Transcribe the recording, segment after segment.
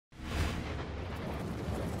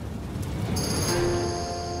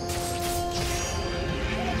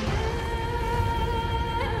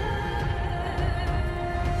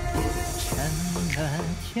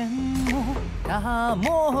天幕大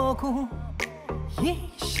蘑菇，一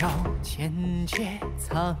笑天劫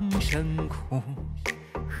苍生苦。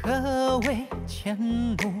何为前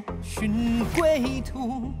路寻归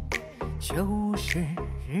途？旧时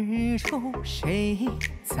日出谁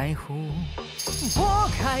在乎？拨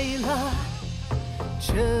开了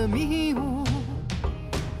这迷雾，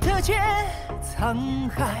得见沧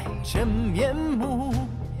海真面目。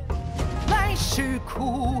来时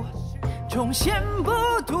苦，终先不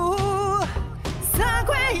渡。洒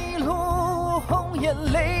归路，红颜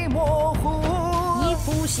泪模糊。一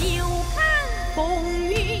拂袖看风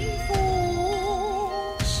云浮，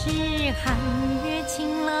是寒月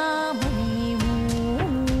清了眉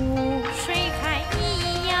目。谁还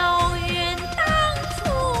忆遥远当初？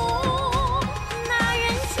那人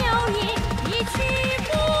笑颜一去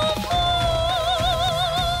不复。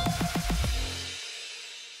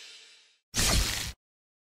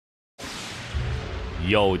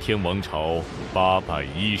耀天王朝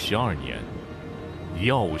812年，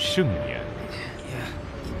耀圣年。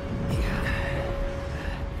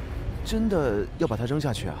真的要把他扔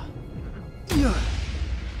下去啊？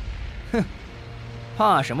哼，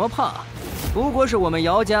怕什么怕？不过是我们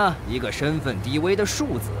姚家一个身份低微的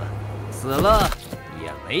庶子，死了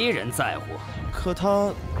也没人在乎。可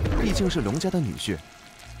他毕竟是龙家的女婿，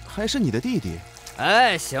还是你的弟弟。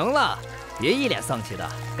哎，行了，别一脸丧气的，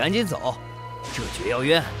赶紧走。这绝妖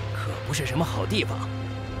渊可不是什么好地方。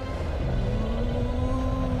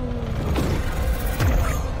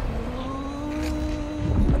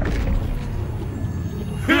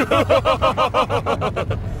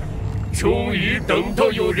终于等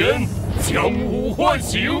到有人将吾唤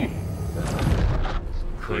醒，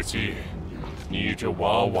可惜你这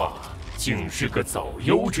娃娃竟是个早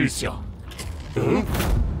夭之相。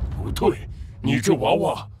不对，你这娃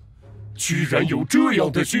娃居然有这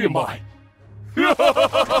样的血脉！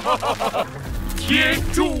天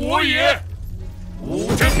助我也！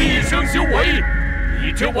吾这毕生修为，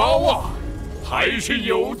你这娃娃还是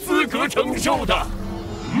有资格承受的。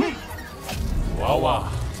娃娃，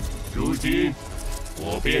如今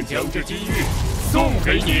我便将这机遇送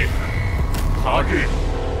给你。他日，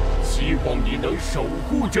希望你能守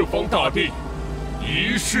护这方大地，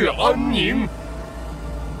一世安宁。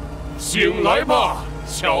醒来吧，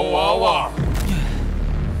小娃娃。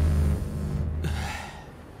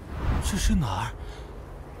这是哪儿？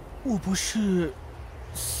我不是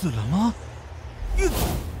死了吗？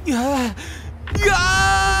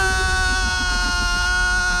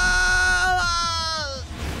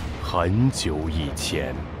很久以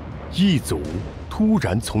前，一族突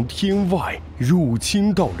然从天外入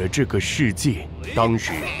侵到了这个世界。当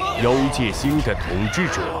时，妖界星的统治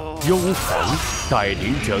者妖皇带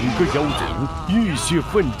领整个妖族浴血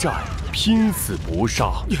奋战，拼死搏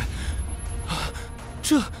杀。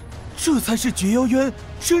这才是绝妖渊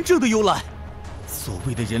真正的由来。所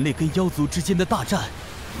谓的人类跟妖族之间的大战，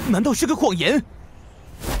难道是个谎言？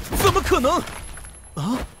怎么可能？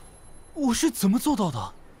啊！我是怎么做到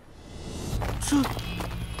的？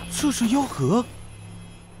这是妖核？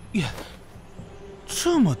耶，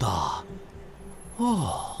这么大！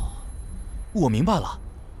哦，我明白了，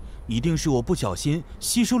一定是我不小心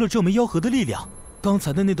吸收了这枚妖核的力量。刚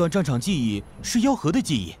才的那段战场记忆是妖核的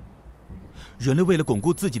记忆。人类为了巩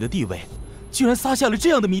固自己的地位，居然撒下了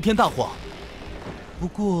这样的弥天大谎。不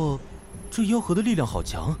过，这妖核的力量好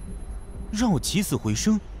强，让我起死回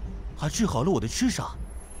生，还治好了我的痴傻。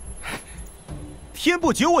天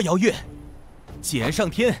不绝我姚月，既然上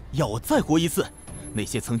天要我再活一次，那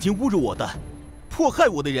些曾经侮辱我的、迫害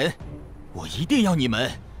我的人，我一定要你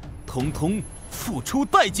们统统付出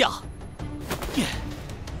代价。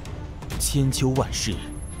千秋万世，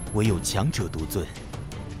唯有强者独尊。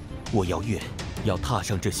我姚月要踏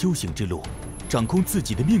上这修行之路，掌控自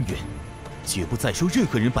己的命运，绝不再受任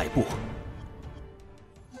何人摆布。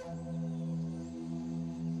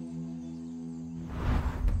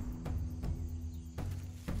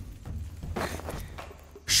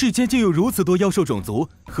世间竟有如此多妖兽种族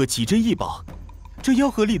和奇珍异宝，这妖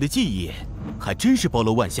核里的记忆还真是包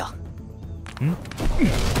罗万象。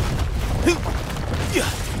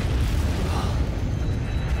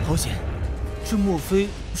好险！这莫非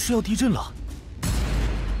是要地震了？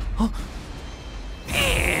啊！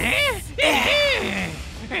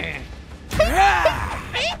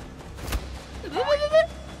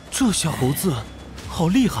这小猴子好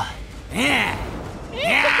厉害！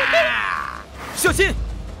小心！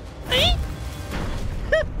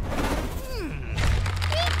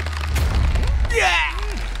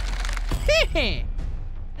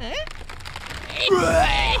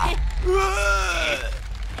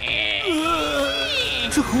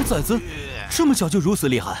这猴崽子这么小就如此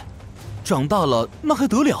厉害，长大了那还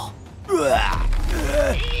得了？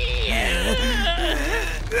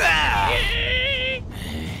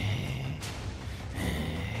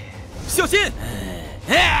小心！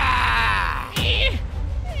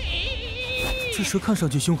这蛇看上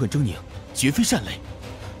去凶狠狰狞，绝非善类。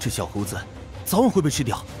这小猴子早晚会被吃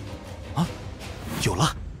掉。啊，有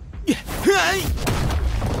了！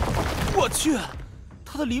我去，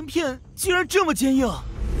它的鳞片竟然这么坚硬！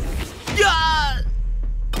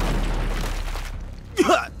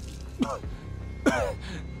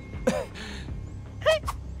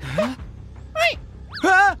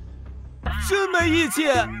真没义气！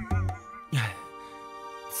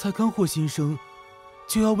才刚获新生，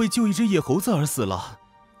就要为救一只野猴子而死了。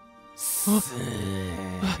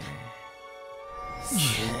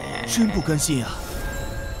真不甘心啊！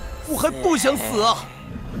我还不想死啊！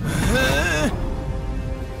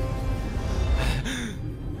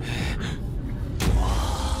我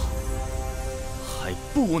还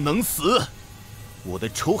不能死！我的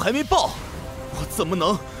仇还没报，我怎么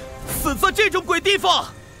能死在这种鬼地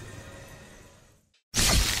方？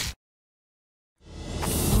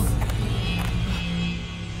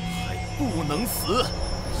不能死！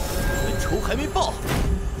我的仇还没报，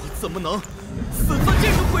我怎么能死在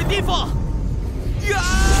这种鬼地方？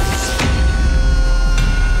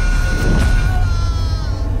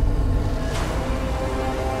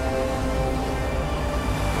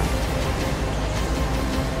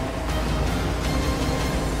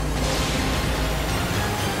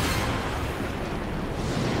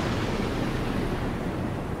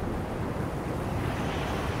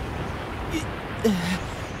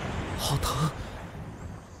好疼！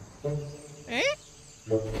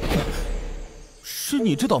是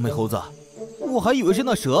你这倒霉猴子，我还以为是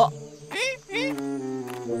那蛇。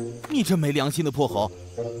你这没良心的破猴，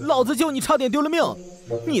老子救你差点丢了命，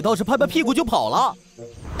你倒是拍拍屁股就跑了。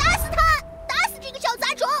打死他！打死这个小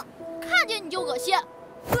杂种！看见你就恶心，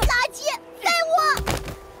垃圾！带我！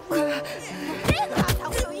这个打才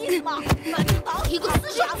会有意思吗？一个私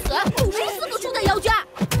生子，54个猪的妖家，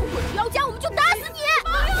我是妖家，我们就打死你！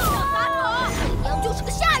你娘就是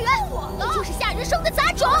个下人，你就是下人生的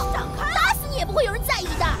杂种，打死你也不会有人在意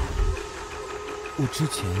的。我之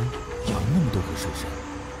前养了那么多个兽神，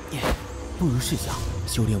不如试下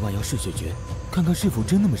修炼万妖嗜血诀，看看是否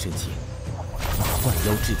真那么神奇。万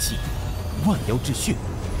妖之气，万妖之血，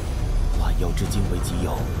万妖之精为己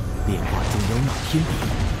有，炼化众妖纳天地。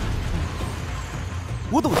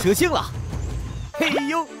我懂蛇性了！嘿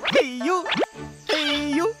呦嘿呦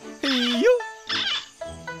嘿呦嘿呦！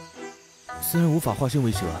虽然无法化身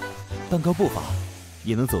为蛇，但靠步伐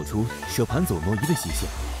也能走出蛇盘走挪移的习性。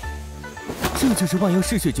这就是万妖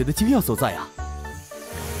嗜血诀的精要所在啊！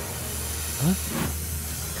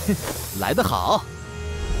来得好！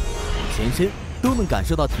全身都能感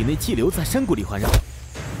受到体内气流在山谷里环绕，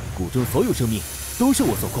谷中所有生命都是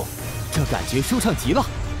我所控，这感觉舒畅极了！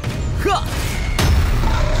呵！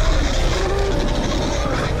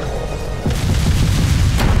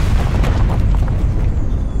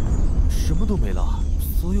什么都没了，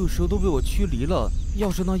所有蛇都被我驱离了。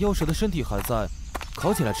要是那妖蛇的身体还在，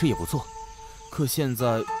烤起来吃也不错。可现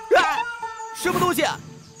在，什么东西？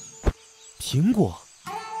苹果。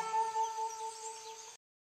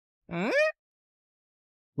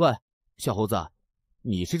喂，小猴子，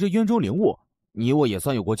你是这渊中灵物，你我也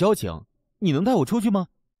算有过交情，你能带我出去吗？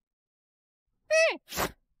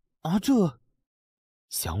啊，这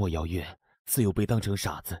想我姚月，自幼被当成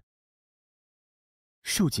傻子，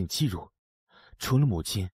受尽欺辱，除了母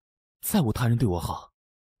亲，再无他人对我好，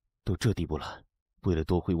都这地步了，为了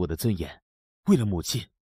夺回我的尊严，为了母亲，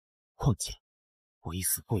况且我已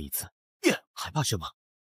死过一次，还怕什么？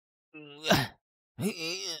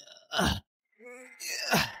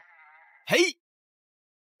嘿，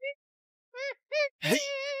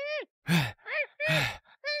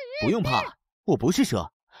不用怕，我不是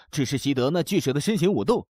蛇，只是习得那巨蛇的身形舞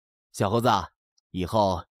动。小猴子，以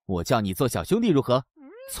后我叫你做小兄弟如何？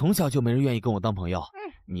从小就没人愿意跟我当朋友，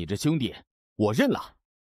你这兄弟我认了。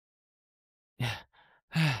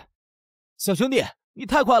小兄弟，你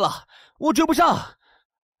太快了，我追不上。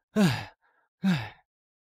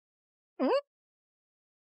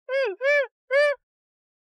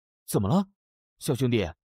怎么了，小兄弟？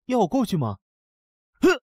要我过去吗？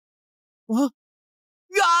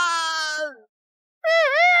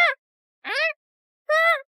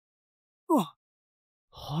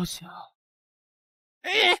好想。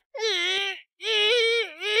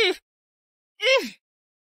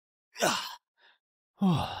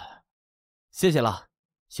谢谢了，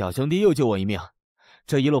小兄弟又救我一命。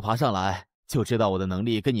这一路爬上来，就知道我的能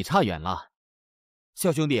力跟你差远了。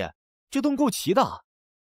小兄弟，这洞够齐的，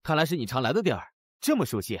看来是你常来的地儿，这么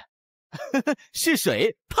熟悉。是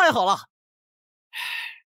水，太好了！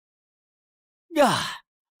呀，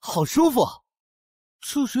好舒服，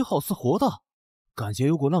这水好似活的，感觉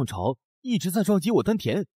有股浪潮一直在撞击我丹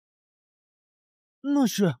田。那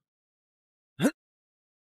是，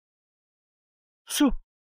这，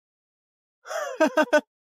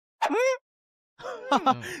哈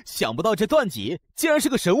哈，想不到这断脊竟然是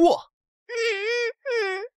个神物。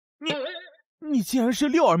你竟然是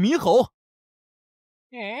六耳猕猴！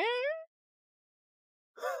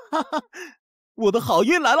哈哈，我的好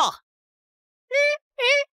运来了！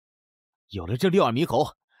有了这六耳猕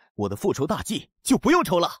猴，我的复仇大计就不用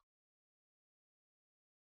抽了。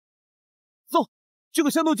走，这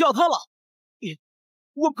个山洞就要塌了，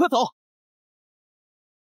我们快走！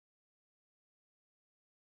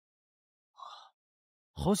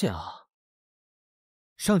好险啊！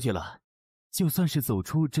上去了，就算是走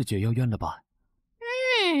出这绝妖渊了吧？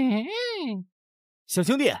小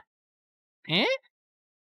兄弟，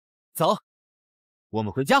走，我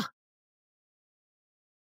们回家。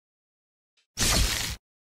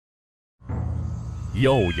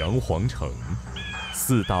耀阳皇城，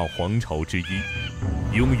四大皇朝之一，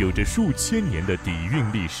拥有着数千年的底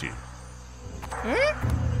蕴历史。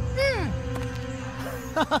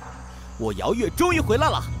哈哈，我姚月终于回来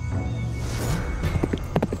了！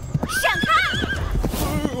闪开！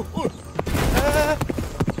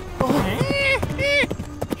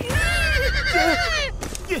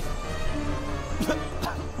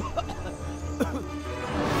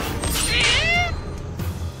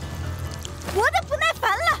我的不耐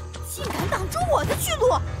烦了，竟敢挡住我的去路！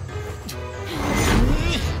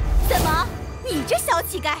怎么，你这小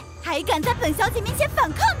乞丐还敢在本小姐面前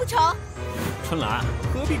反抗不成？春兰，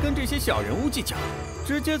何必跟这些小人物计较？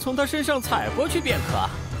直接从他身上踩过去便可。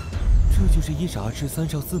这就是依傻而吃三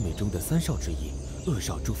少四美中的三少之一，二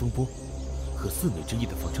少朱风波，和四美之一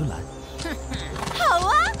的冯春兰。好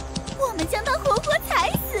啊，我们将他活活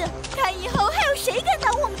踩死，看以后还有谁敢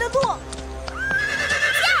挡我们的路！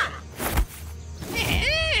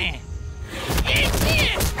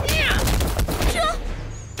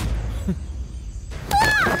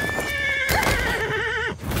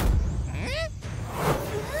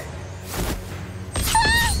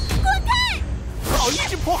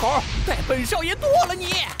泼猴，待本少爷剁了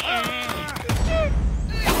你！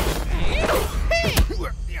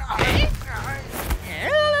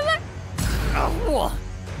我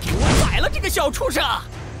给我宰了这个小畜生！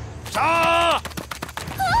杀！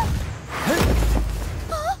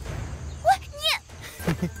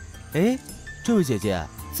哎，这位姐姐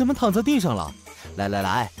怎么躺在地上了？来来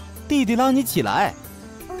来，弟弟拉你起来。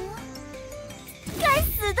该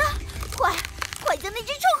死的！快将那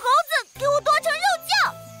只臭猴子给我剁成肉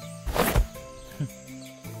酱！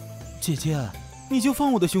姐姐，你就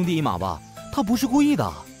放我的兄弟一马吧，他不是故意的。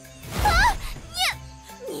啊！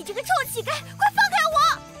你这个臭乞丐，快放开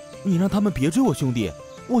我！你让他们别追我兄弟，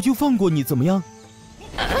我就放过你，怎么样？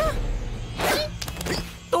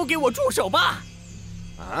都给我住手吧！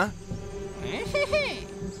啊！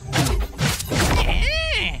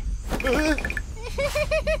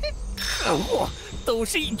可恶，都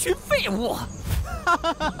是一群废物！哈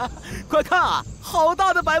哈哈哈！快看啊，好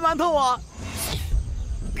大的白馒头啊！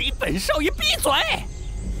给本少爷闭嘴！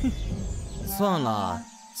算了，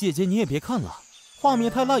姐姐你也别看了，画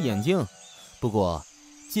面太辣眼睛。不过，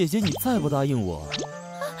姐姐你再不答应我，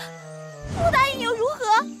不答应又如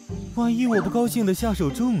何？万一我不高兴的下手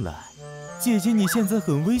重了，姐姐你现在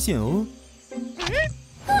很危险哦。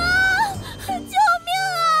救命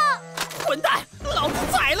啊！混蛋，老子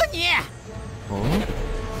宰了你！哦，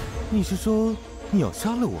你是说你要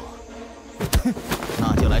杀了我？哼，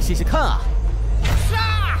那就来试试看啊！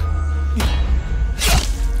杀！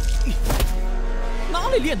哪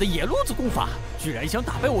里练的野路子功法？居然想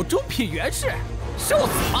打败我中品元士！受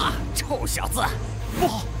死吧，臭小子！不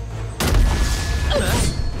好！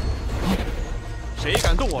谁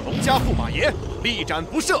敢动我龙家驸马爷，力斩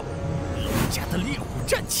不赦！龙家的烈火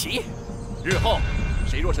战旗，日后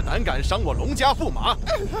谁若是胆敢伤我龙家驸马，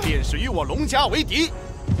便是与我龙家为敌。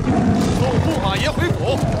送驸马爷回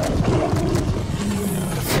府。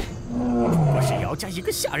不过是姚家一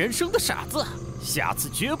个下人生的傻子，下次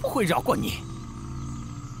绝不会饶过你。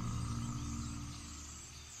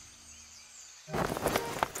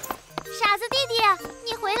傻子弟弟，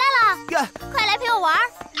你回来了，快来陪我玩。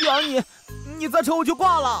养你再瞅我就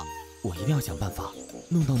挂了。我一定要想办法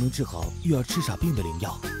弄到能治好育儿痴傻病的灵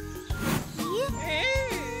药。咦，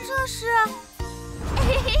这是？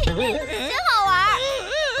真好玩。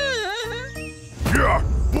月儿，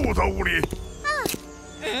不得无礼。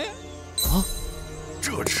啊！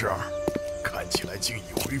这痴儿起来竟已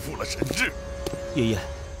恢复了神智。爷爷，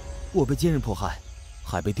我被奸人迫害，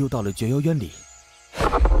还被丢到了绝妖渊里。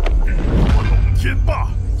我龙天霸，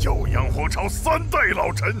耀阳皇朝3代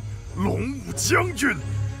老臣，龙武将军，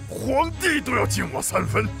皇帝都要敬我3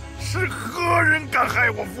分，是何人敢害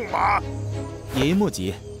我驸马？爷爷莫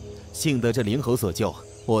急，幸得这灵猴所救，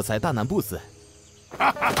我才大难不死。哈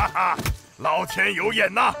哈哈哈！老天有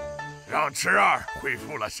眼呐，让池儿恢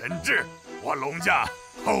复了神智，我龙家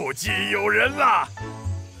后继有人了。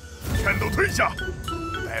全都退下，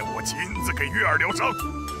待我亲自给月儿疗伤。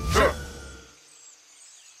是。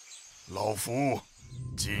老夫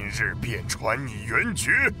今日便传你元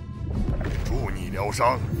诀，助你疗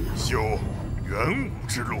伤，修元武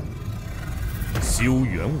之路。修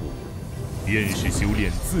元武，便是修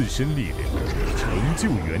炼自身力量，成就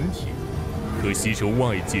元体，可吸收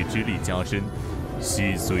外界之力加深，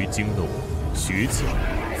细髓经络、穴窍、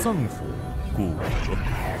脏腑、骨骼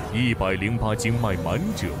，108经脉满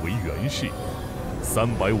者为元士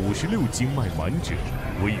，356经脉满者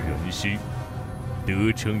为元师，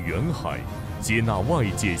得称元海，接纳外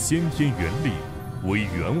界先天元力为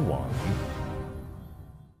元王。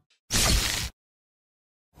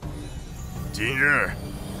今日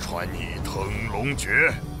传你腾龙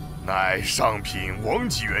诀，乃上品王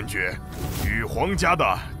级元诀，与皇家的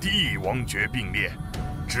帝王诀并列。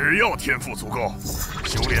只要天赋足够，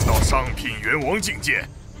修炼到上品元王境界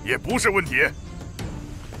也不是问题。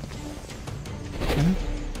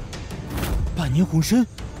百年红参，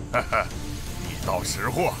哈哈，你倒识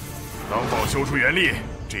货，能否修出元力，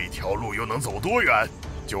这条路又能走多远，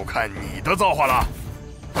就看你的造化了。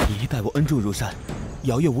爷爷待我恩重如山，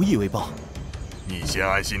姚月无以为报。你先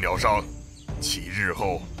安心疗伤，其日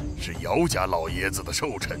后是姚家老爷子的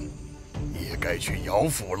寿辰，也该去姚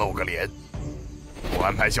府露个脸。我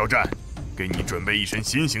安排肖战给你准备一身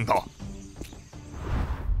新行头。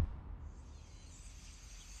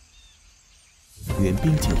元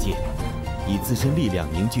兵境界，以自身力量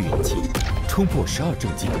凝聚元气，冲破12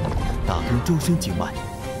正境，打通周身经脉，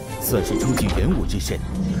算是初具元武之身。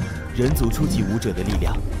人族初级武者的力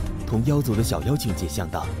量，同妖族的小妖境界相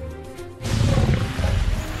当。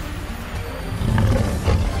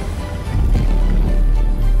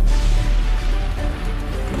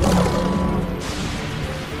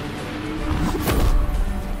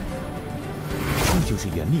这就是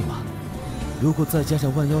元力吗？如果再加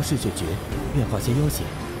上万妖嗜血诀，炼化些妖血，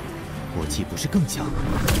我岂不是更强？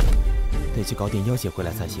得去搞点妖血回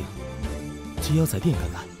来才行。去妖彩店看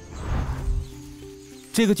看。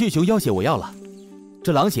这个巨熊妖血我要了，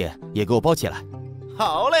这狼血也给我包起来。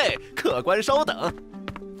好嘞，客官稍等。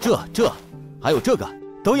这，还有这个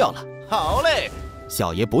都要了。好嘞，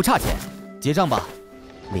小爷不差钱，结账吧。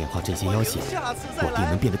炼化这些妖血，我定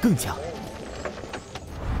能变得更强。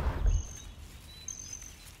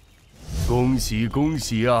恭喜恭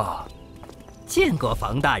喜啊！见过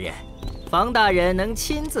房大人，房大人能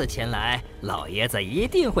亲自前来，老爷子一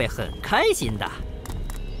定会很开心的。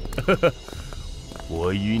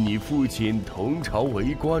我与你父亲同朝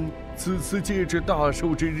为官，此次借着大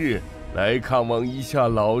寿之日来看望一下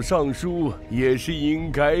老尚书，也是应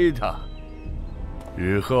该的。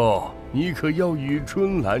日后你可要与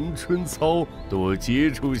春兰、春操多接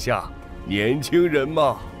触下，年轻人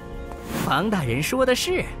嘛。房大人说的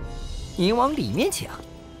是。您往里面请。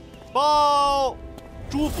报，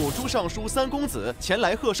朱府朱尚书3公子前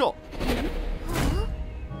来贺寿。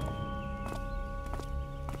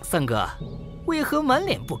三哥，为何满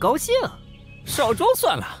脸不高兴？少装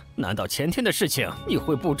算了，难道前天的事情你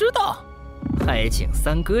会不知道？还请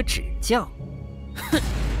三哥指教。哼，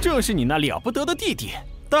正是你那了不得的弟弟，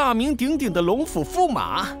大名鼎鼎的龙府驸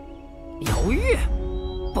马姚跃。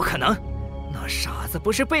不可能，那傻子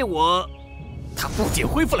不是被我……他不仅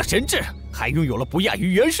恢复了神智，还拥有了不亚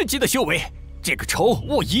于元世级的修为，这个仇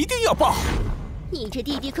我一定要报。你这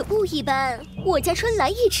弟弟可不一般，我家春兰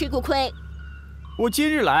也吃过亏。我今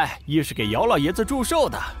日来，一是给姚老爷子祝寿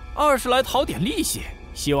的，二是来讨点利息，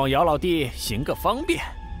希望姚老弟行个方便。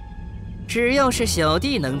只要是小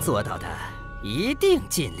弟能做到的，一定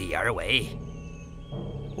尽力而为。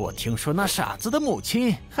我听说那傻子的母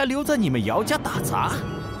亲还留在你们姚家打杂。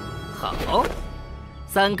好。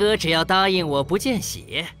三哥只要答应我不见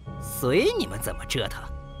血，随你们怎么折腾，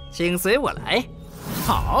请随我来。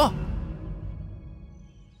好。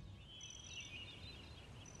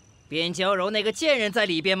边娇柔那个贱人在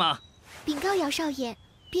里边吗？禀告姚少爷，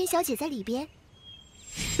边小姐在里边。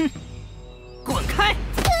哼，滚开！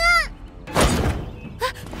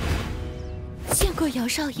见过姚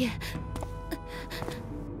少爷。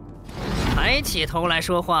抬起头来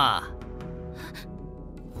说话。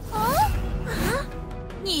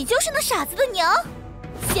你就是那傻子的娘！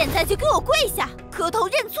现在就给我跪下，磕头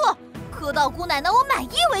认错，磕到姑奶奶我满意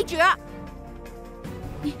为止。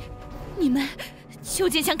你们究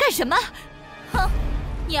竟想干什么？哼，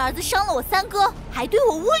你儿子伤了我三哥，还对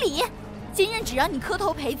我无礼，今日只让你磕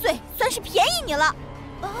头赔罪，算是便宜你了。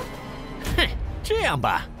啊！哼，这样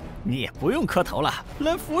吧，你也不用磕头了，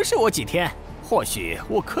来服侍我几天，或许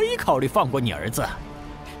我可以考虑放过你儿子。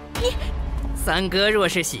三哥若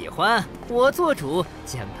是喜欢，我做主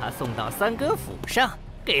将他送到三哥府上，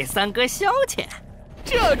给三哥消遣。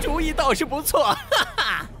这主意倒是不错，哈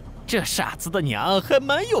哈！这傻子的娘还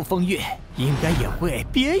蛮有风韵，应该也会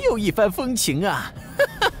别有一番风情啊！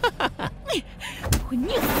我宁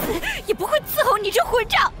死也不会伺候你这混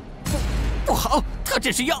账！不好，他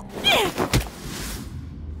这是要……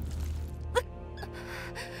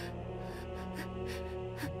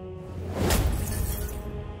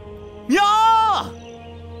娘！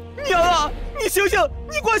娘啊！你醒醒！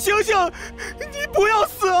你快醒醒！你不要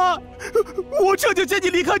死啊！我这就接你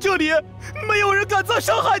离开这里，没有人敢再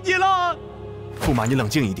伤害你了。驸马，你冷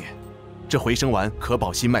静一点，这回生丸可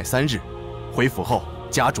保心脉3日，回府后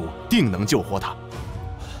家主定能救活他。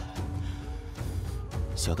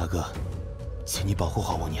小大哥，请你保护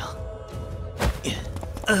好我娘。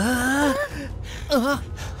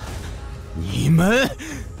你们，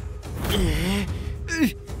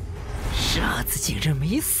傻子竟然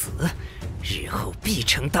没死，日后必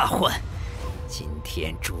成大患。今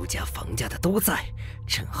天朱家、房家的都在，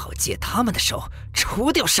正好借他们的手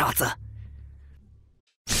除掉傻子。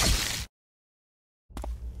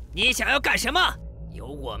你想要干什么？有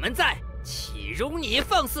我们在，岂容你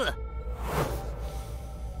放肆！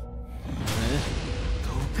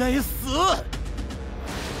都该死！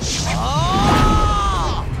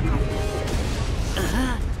啊！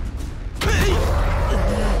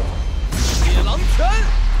野狼拳！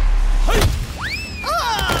嘿！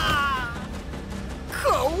啊！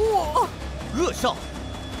可恶！恶少，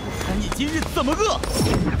我看你今日怎么饿！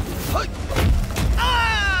嘿！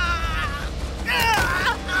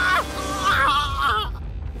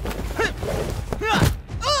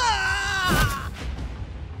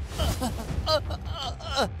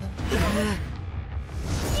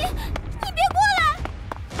你别过来！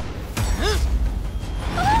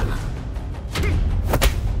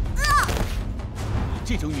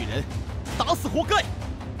这种女人，打死活该！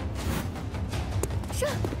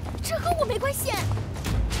这和我没关系。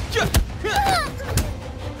这和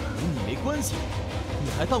你没关系，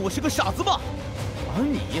你还当我是个傻子吗？而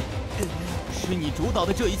你，是你主导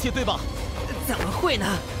的这一切，对吧？怎么会呢？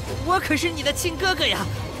我可是你的亲哥哥呀！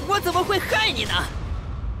我怎么会害你呢？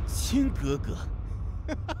亲哥哥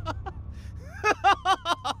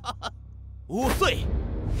，5岁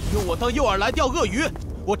用我当诱饵来钓鳄鱼，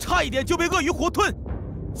我差一点就被鳄鱼活吞。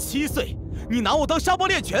7岁你拿我当沙包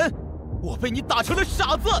练拳，我被你打成了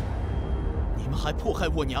傻子。你们还迫害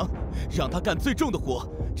我娘，让她干最重的活，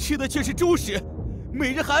吃的却是猪屎，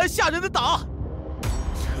每日还挨吓人的打。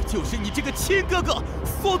这就是你这个亲哥哥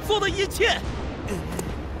所做的一切。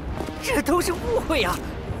这都是误会呀，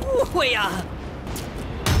误会呀！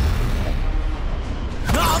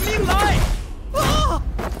拿命来！啊！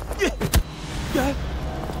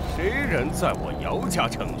谁人在我姚家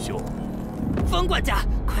逞凶？冯管家，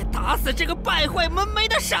快打死这个败坏门楣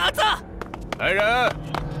的傻子！来人，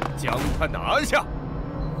将他拿下！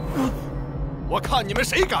我看你们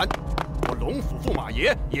谁敢！我龙府驸马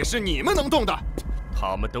爷也是你们能动的。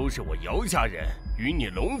他们都是我姚家人，与你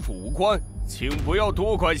龙府无关，请不要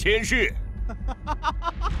多管闲事。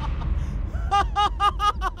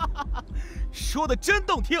说的真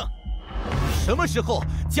动听！什么时候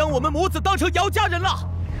将我们母子当成姚家人了？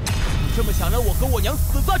你这么想让我和我娘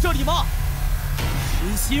死在这里吗？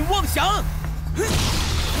痴心妄想！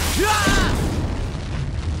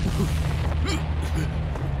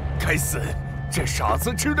该死！这傻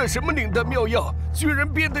子吃了什么灵丹妙药，居然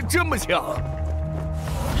变得这么强？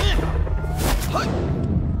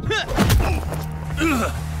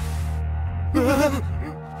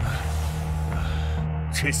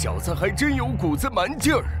这小子还真有股子蛮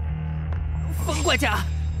劲儿。冯管家，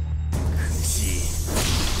可惜，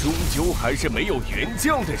终究还是没有元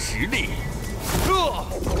将的实力。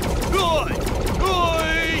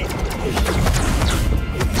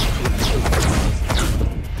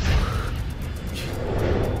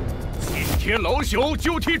今天老朽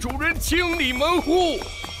就替主人清理门户。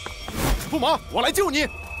驸马，我来救你。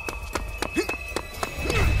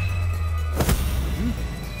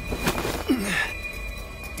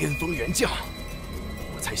巅峰元将，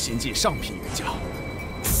我才先进上品元将，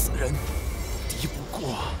此人敌不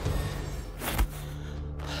过。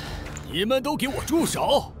你们都给我住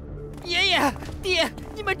手！爷爷，爹，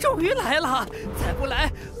你们终于来了！再不来，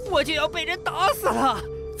我就要被人打死了！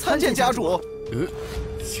参见家主。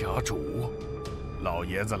家主，老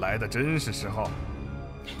爷子来的真是时候。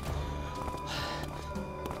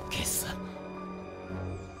该死！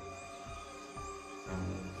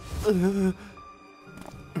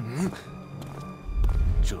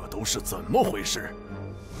这都是怎么回事？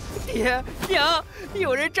爹娘，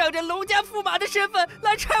有人仗着龙家驸马的身份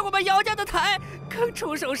来拆我们姚家的台，更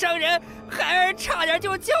出手伤人，孩儿差点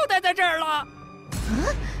就交代在这儿了。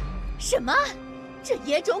什么？这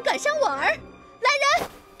野种敢伤我儿！来人，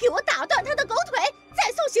给我打断他的狗腿，再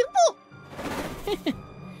送刑部！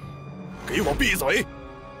给我闭嘴！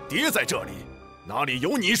爹在这里，哪里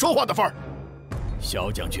有你说话的份儿？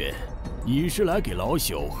萧将军，你是来给老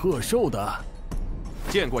朽贺寿的？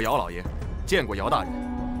见过姚老爷，见过姚大人，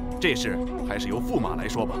这事还是由驸马来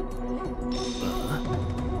说吧。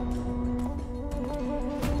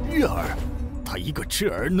月儿，他一个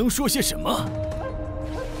痴儿能说些什么？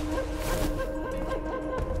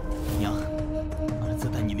娘，儿子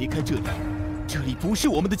带你离开这里，这里不是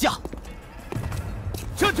我们的家。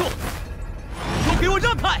站住！都给我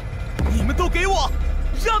让开！你们都给我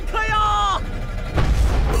让开呀！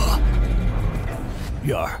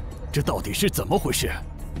月儿，这到底是怎么回事？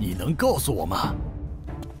你能告诉我吗？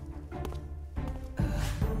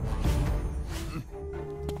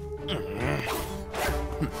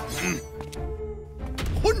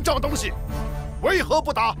混账东西，为何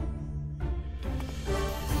不打？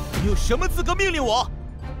你有什么资格命令我？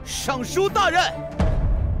尚书大人！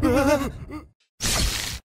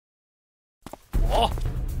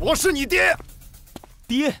我是你爹。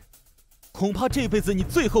爹，恐怕这辈子你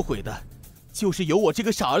最后悔的，就是有我这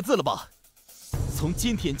个傻儿子了吧？从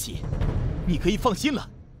今天起，你可以放心了，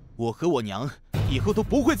我和我娘以后都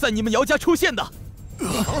不会在你们姚家出现的。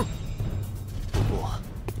不过，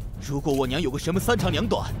如果我娘有个什么三长两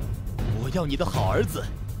短，我要你的好儿子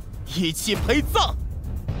一起陪葬。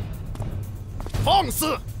放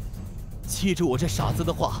肆！记住我这傻子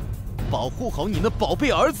的话，保护好你那宝贝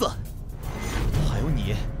儿子。还有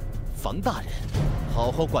你，房大人，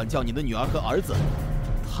好好管教你的女儿和儿子，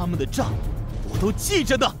他们的账我都记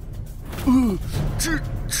着呢。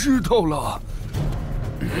知道了。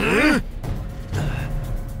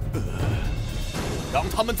让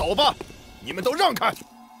他们走吧，你们都让开。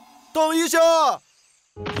等一下，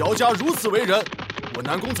姚家如此为人，我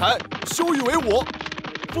南宫才休以为伍。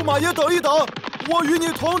驸马爷等一等，我与你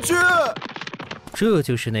同去。这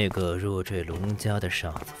就是那个入赘龙家的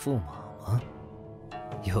傻子驸马吗？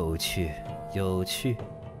有趣，有趣。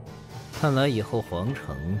看来以后皇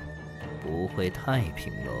城不会太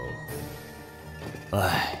平喽。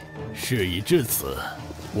唉，事已至此，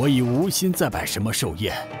我已无心再摆什么寿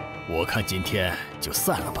宴，我看今天就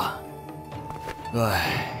散了吧。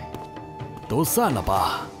唉，都散了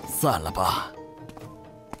吧，散了吧。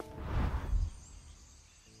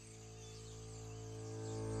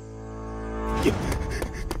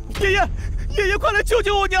爷爷，快来救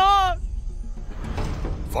救我娘！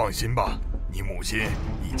放心吧，你母亲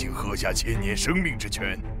已经喝下千年生命之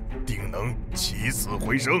泉，定能起死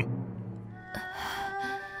回生。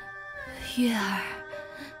月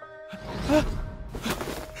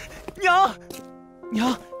儿，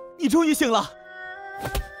娘，你终于醒了，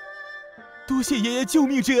多谢爷爷救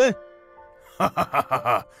命之恩。哈哈哈哈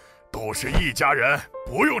哈，都是一家人，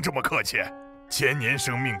不用这么客气。千年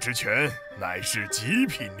生命之泉乃是极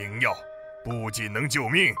品灵药，不仅能救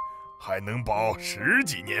命，还能保10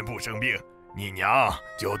几年不生病。你娘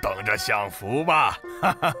就等着享福吧！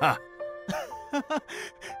哈哈哈。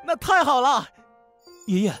那太好了，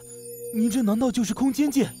爷爷，您这难道就是空间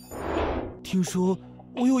剑？听说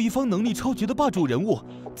我有一方能力超绝的霸主人物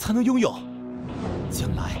才能拥有，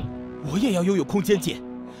将来我也要拥有空间剑，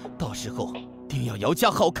到时候定要姚家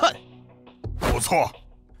好看。不错，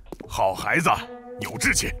好孩子，有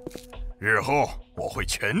志气，日后我会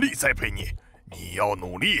全力栽培你，你要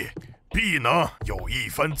努力，必能有一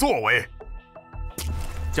番作为。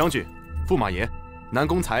将军，驸马爷，南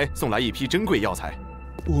宫才送来一批珍贵药材。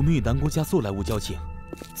我们与南宫家素来无交情，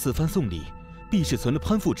此番送礼，必是存了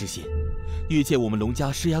攀附之心。欲借我们龙家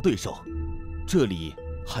施压对手，这里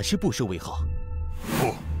还是不收为好。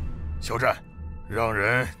不，肖战，让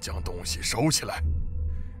人将东西收起来。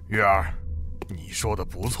月儿，你说的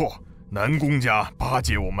不错，南宫家巴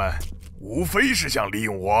结我们，无非是想利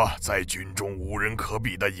用我在军中无人可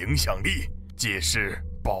比的影响力，借势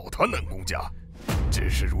抱他南宫家。只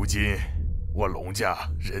是如今我龙家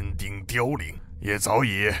人丁凋零，也早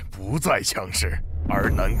已不再强势，而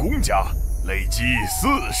南宫家累积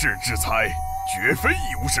4世之才，绝非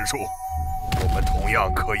一无是处。我们同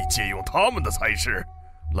样可以借用他们的才识，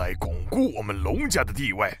来巩固我们龙家的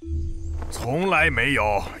地位。从来没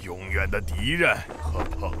有永远的敌人和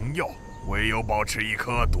朋友，唯有保持一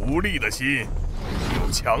颗独立的心，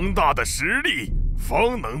有强大的实力，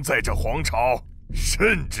方能在这皇朝，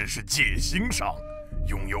甚至是界星上，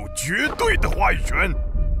拥有绝对的话语权。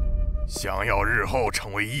想要日后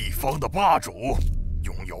成为一方的霸主，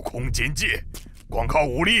拥有空间界，光靠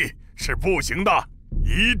武力是不行的，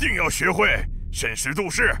一定要学会审时度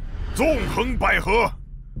势，纵横捭阖。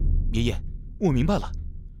爷爷，我明白了，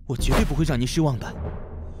我绝对不会让您失望的。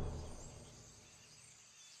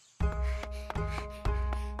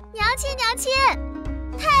娘亲，娘亲，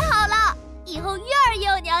太好了，以后月儿也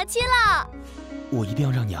有娘亲了。我一定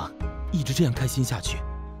要让娘一直这样开心下去，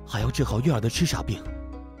还要治好月儿的痴傻病。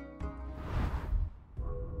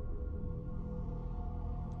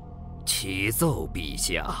启奏陛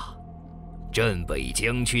下，镇北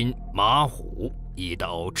将军马虎已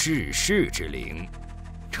到致仕之龄，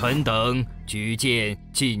臣等举荐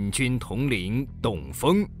禁军统领董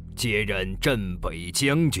峰接任镇北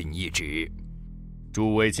将军一职。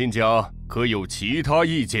诸位亲家可有其他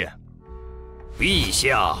意见？陛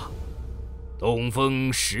下，董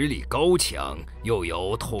峰实力高强，又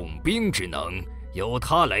有统兵之能，由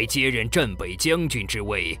他来接任镇北将军之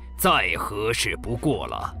位，再合适不过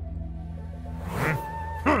了。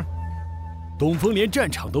董峰连战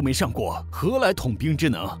场都没上过，何来统兵之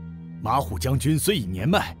能？马虎将军虽已年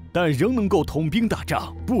迈，但仍能够统兵打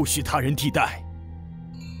仗，不需他人替代。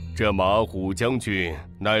这马虎将军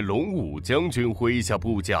乃龙武将军麾下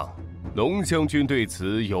部将，龙将军对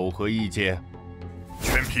此有何意见？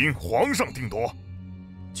全凭皇上定夺。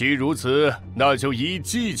既如此，那就依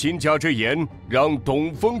季亲家之言，让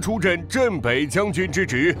董峰出任镇北将军之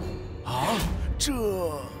职。啊，这……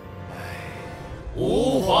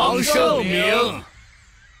吾皇圣明。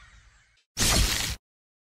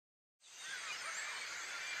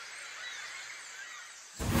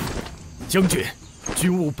将军，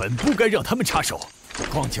军务本不该让他们插手，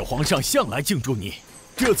况且皇上向来敬重你，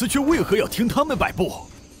这次却为何要听他们摆布？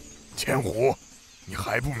千虎，你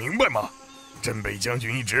还不明白吗？镇北将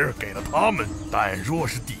军一职给了他们，但若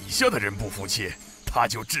是底下的人不服气，他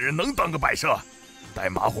就只能当个摆设。待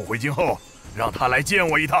马虎回京后，让他来见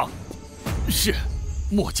我一趟。是，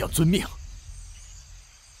末将遵命。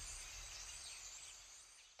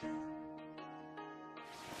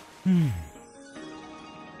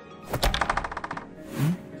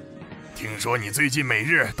听说你最近每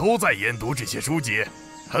日都在研读这些书籍，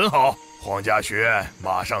很好。皇家学院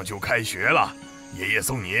马上就开学了，爷爷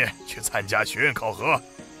送你去参加学院考核。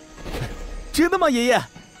真的吗，爷爷？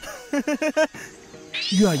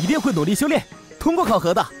月儿一定会努力修炼，通过考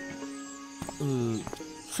核的。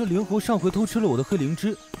这灵狐上回偷吃了我的黑灵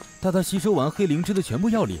芝，待他吸收完黑灵芝的全部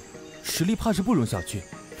药力，实力怕是不容小觑。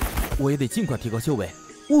我也得尽快提高修为，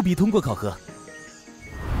务必通过考核。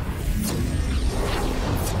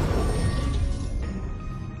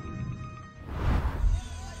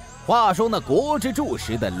话说那国之柱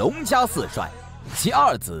时的龙家四帅，其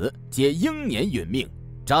二子皆英年殒命，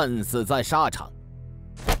战死在沙场。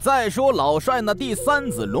再说老帅那第三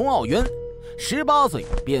子龙傲渊，18岁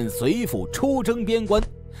便随父出征边关，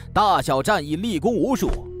大小战役立功无数，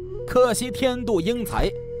可惜天妒英才。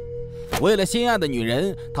为了心爱的女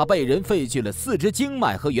人，他被人废去了4只经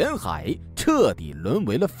脉和元海，彻底沦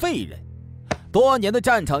为了废人。多年的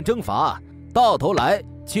战场征伐，到头来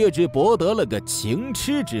却只博得了个情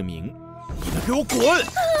痴之名。你们给我滚！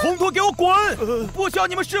统统给我滚！不需要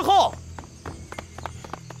你们侍候。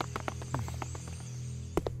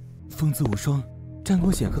风姿无双、战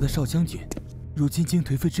功显赫的少将军，如今竟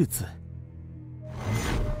颓废至此。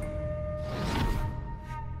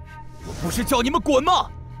我不是叫你们滚吗？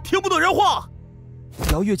听不懂人话。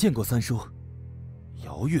姚跃见过三叔。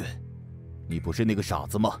姚跃，你不是那个傻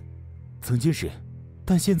子吗？曾经是，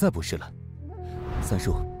但现在不是了。三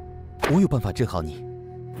叔，我有办法治好你。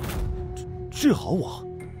治好我？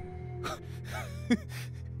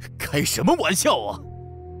开什么玩笑啊！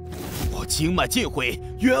我经脉尽毁，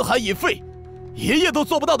元海已废，爷爷都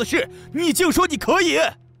做不到的事，你竟说你可以？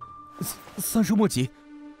三叔莫急，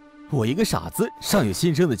我一个傻子尚有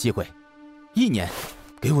新生的机会，1年，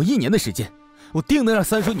给我1年的时间，我定能让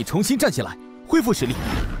三叔你重新站起来，恢复实力。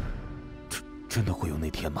真的会有那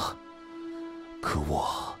天吗？可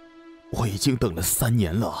我已经等了3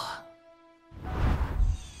年了。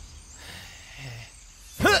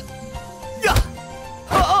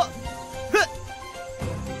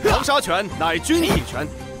黄沙拳乃军体拳，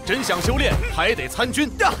真想修炼还得参军，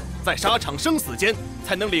在沙场生死间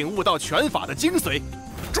才能领悟到拳法的精髓。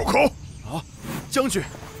住口！啊，将军，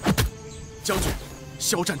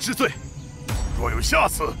肖战知罪。若有下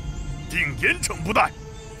次，定严惩不贷。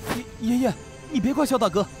爷爷，你别怪萧大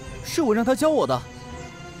哥，是我让他教我的。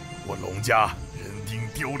我龙家人丁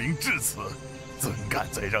凋零至此，怎敢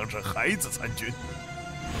再让这孩子参军？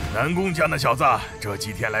南宫家那小子这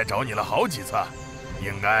几天来找你了好几次，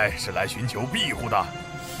应该是来寻求庇护的，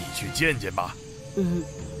你去见见吧。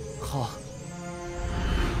好。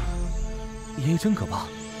爷爷真可怕，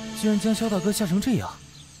竟然将萧大哥吓成这样。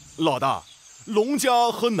老大，龙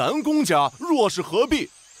家和南宫家若是合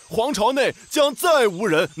璧，皇朝内将再无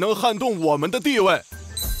人能撼动我们的地位。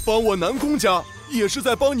帮我南宫家，也是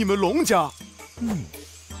在帮你们龙家。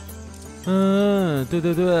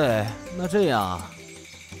对，那这样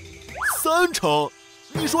，3成？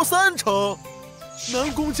你说3成？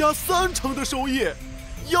南宫家3成的收益，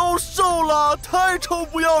要瘦了，太臭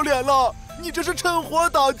不要脸了！你这是趁火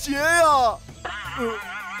打劫呀！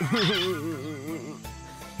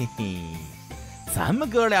嘿嘿，咱们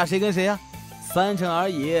哥俩谁跟谁呀？3成而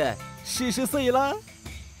已，试试碎了。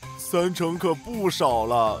3成可不少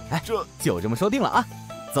了，这就这么说定了啊！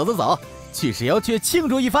走，去石妖雀庆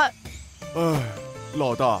祝一番。哎，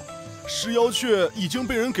老大，石妖雀已经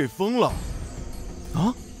被人给封了。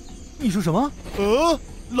啊？你说什么？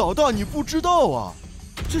老大你不知道啊？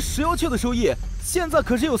这石妖雀的收益现在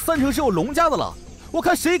可是有3成是我龙家的了。我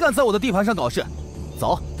看谁敢在我的地盘上搞事。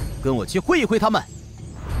走，跟我去会一会他们。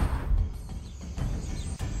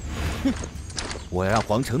哼，我要让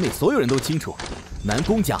皇城内所有人都清楚，南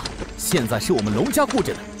宫家现在是我们龙家护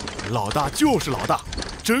着的。老大就是老大，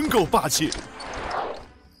真够霸气。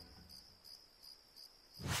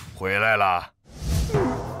回来了。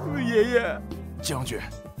爷爷，将军，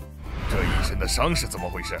这一身的伤是怎么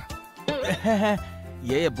回事？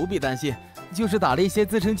爷爷不必担心，就是打了一些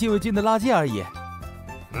自称禁卫军的垃圾而已。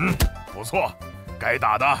不错，该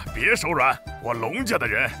打的别手软，我龙家的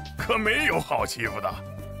人可没有好欺负的。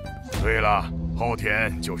对了，后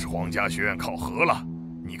天就是皇家学院考核了，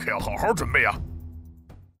你可要好好准备啊。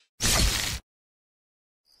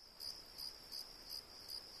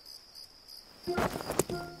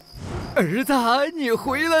儿子，你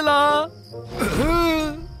回来了。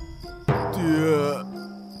爹，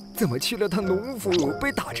怎么去了趟农府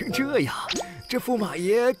被打成这样？这驸马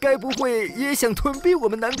爷该不会也想吞并我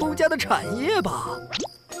们南宫家的产业吧？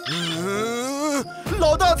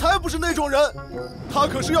老大才不是那种人，他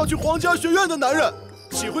可是要去皇家学院的男人，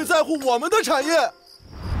岂会在乎我们的产业？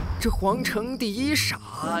这皇城第一傻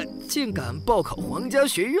竟敢报考皇家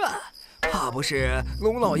学院，怕不是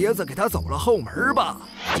龙老爷子给他走了后门吧？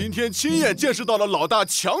今天亲眼见识到了老大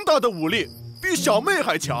强大的武力，比小妹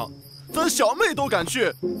还强。咱小妹都敢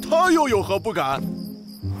去，他又有何不敢？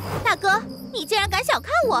大哥，你竟然敢小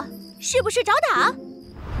看我，是不是找打？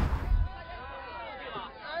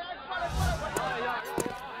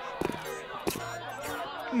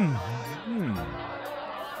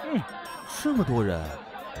这么多人，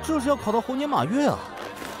这是要考到猴年马月啊！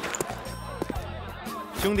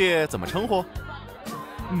兄弟怎么称呼？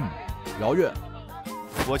姚月。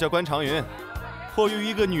我叫关长云，迫于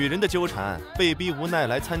一个女人的纠缠，被逼无奈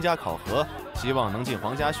来参加考核，希望能进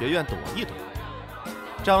皇家学院躲一躲。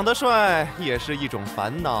长得帅也是一种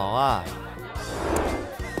烦恼啊！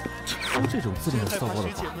说这种自恋的骚包的话，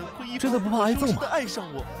真的不怕挨揍吗？爱上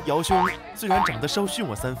我，姚兄虽然长得稍逊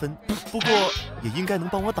我3分，不过也应该能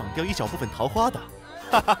帮我挡掉一小部分桃花的。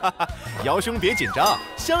哈哈哈！姚兄别紧张，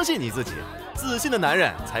相信你自己，自信的男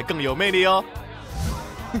人才更有魅力哦。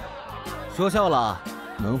说笑了，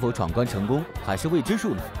能否闯关成功还是未知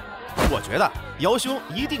数呢。我觉得姚兄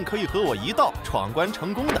一定可以和我一道闯关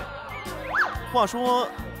成功的。话说，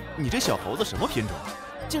你这小猴子什么品种？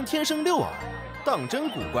竟天生6耳，当真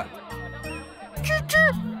古怪。吱吱，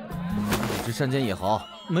这山间野猴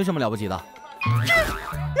没什么了不起的。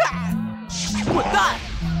滚蛋！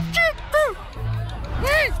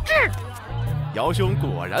姚兄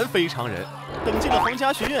果然非常人，等进了皇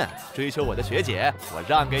家学院，追求我的学姐，我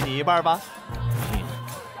让给你一半吧。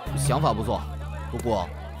想法不错，不过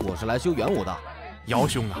我是来修元武的。姚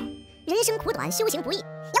兄啊，人生苦短，修行不易。姚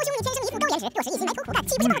兄，你天生一副高颜值，若是一心埋头苦干，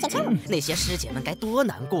岂不是大显天赋？那些师姐们该多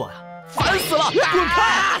难过啊！烦死了，滚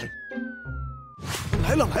开！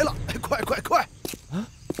来了，快！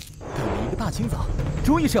等了一个大清早，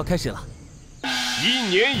终于是要开始了。1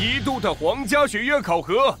年1度的皇家学院考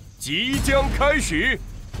核即将开始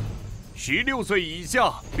，16岁以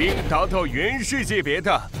下并达到元氏界别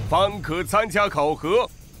的方可参加考核。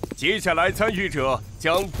接下来参与者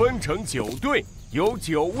将分成9队，由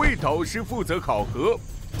9位导师负责考核。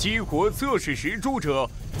激活测试石柱者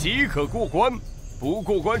即可过关，不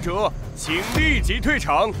过关者请立即退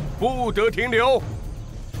场，不得停留。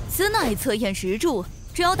此乃测验石柱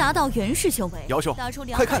只要达到元氏修为，姚兄，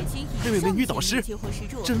快看，那位美女导师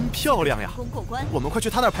真漂亮呀！我们快去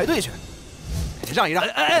她那儿排队去。让一让，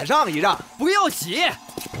让一让，不要挤！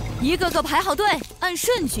一个个排好队，按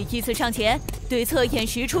顺序依次上前，对测验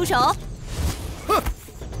时出手。哼，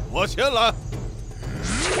我先来。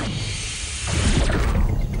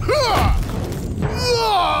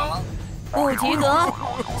不及格，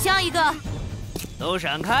下一个。都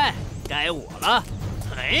闪开，该我了。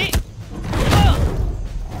嘿。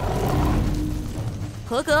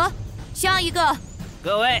合格，下一个。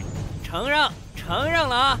各位，承让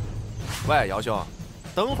了啊！喂，姚兄，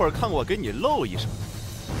等会儿看我给你露一手。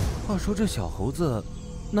话说这小猴子，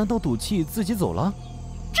难道赌气自己走了？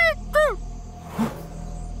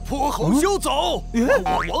泼猴休走！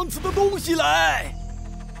拿我王子的东西来！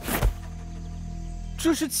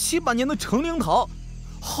这是700年的成灵桃，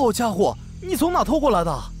好家伙，你从哪偷过来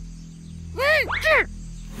的？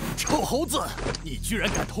臭猴子，你居然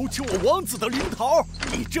敢偷吃我王子的灵桃，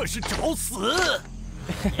你这是找死！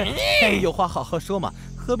有话好好说嘛，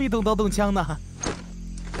何必动刀动枪呢？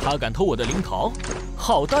他敢偷我的灵桃，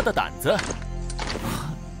好大的胆子！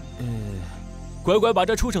乖乖把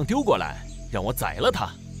这畜生丢过来，让我宰了他。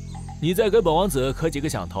你再给本王子磕几个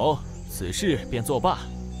响头，此事便作罢。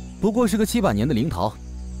不过是个700年的灵桃，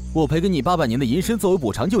我赔给你800年的银身作为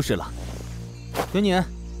补偿就是了。给你。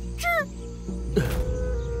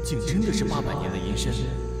竟真的是800年的银身，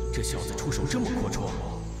这小子出手这么阔绰。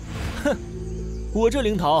哼，我这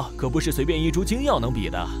灵桃可不是随便一株精药能比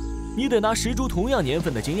的，你得拿10株同样年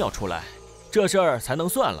份的精药出来，这事儿才能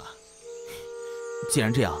算了。既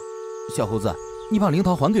然这样，小猴子，你把灵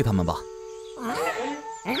桃还给他们吧。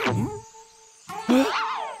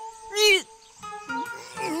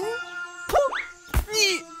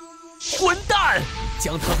你混蛋！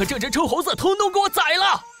将他和这只臭猴子统统给我宰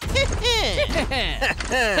了！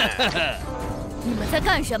你们在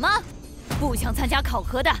干什么？不想参加考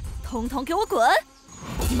核的，统统给我滚！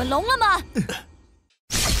你们聋了吗？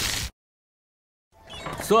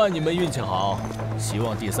算你们运气好，希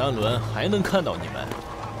望第3轮还能看到你们。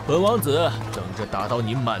本王子等着打到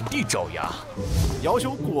你满地找牙。姚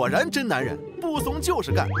兄果然真男人，不怂就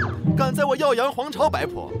是干，敢在我耀阳皇朝摆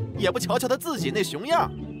谱，也不瞧瞧他自己那熊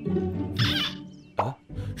样。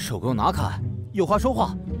手给我拿开！有话说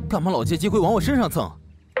话，干嘛老借机会往我身上蹭？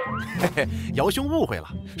嘿嘿，姚兄误会了，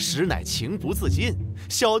实乃情不自禁。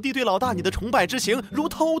小弟对老大你的崇拜之情，如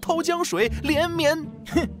滔滔江水，连绵。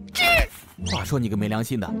哼，话说你个没良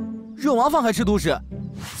心的，肉麻饭还吃独食。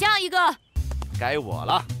下一个，该我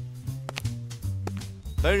了。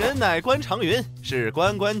本人乃关长云，是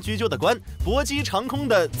关关雎鸠的关，搏击长空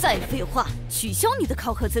的。再废话，取消你的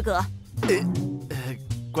考核资格。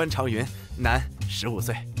关长云，男，15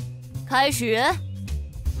岁。开始。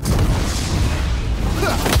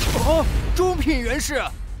中品元氏，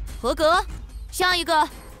合格。下一个。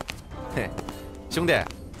嘿，兄弟，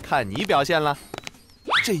看你表现了。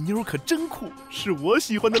这妞可真酷，是我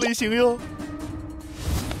喜欢的类型哟。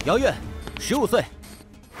姚跃，15岁。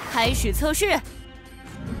开始测试。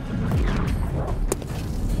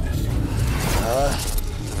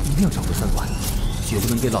一定要找回3关，绝不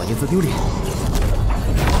能给老爷子丢脸。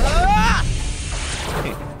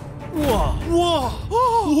哇！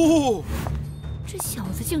这小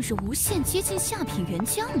子竟是无限接近下品元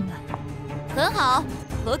将了，很好，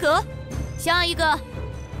合格。下一个。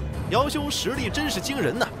姚兄实力真是惊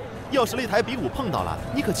人呐！要是擂台比武碰到了，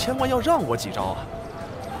你可千万要让我几招啊！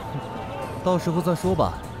到时候再说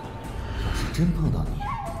吧。要是真碰到你，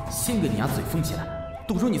先给你牙嘴封起来，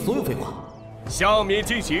堵住你所有废话。下面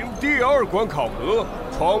进行第2关考核，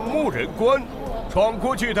闯木人关。闯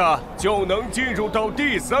过去的就能进入到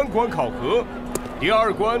第3关考核。第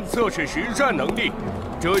2关测试实战能力，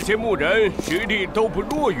这些木人实力都不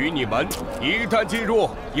弱于你们，一旦进入，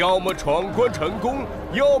要么闯关成功，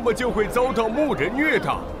要么就会遭到木人虐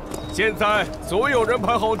打。现在所有人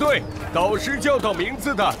排好队，导师叫到名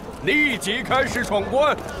字的立即开始闯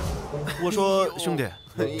关。我说兄弟，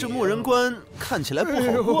这木人关看起来不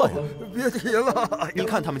好过呀。别提了，你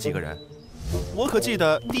看他们几个人。我可记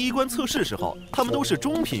得第1关测试时候，他们都是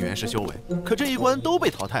中品元氏修为，可这一关都被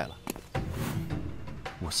淘汰了。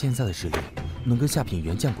我现在的实力能跟下品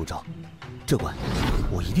元将比照，这关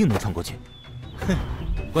我一定能闯过去。哼，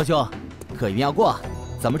关兄，可一定要过，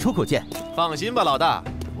咱们出口见。放心吧，老大，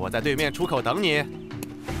我在对面出口等你。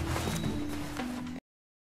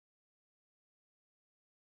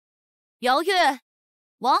姚跃、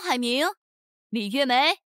王海明、李月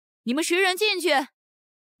梅，你们10人进去。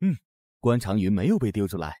关长云没有被丢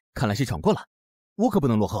出来，看来是闯过了，我可不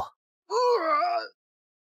能落后。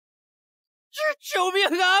救命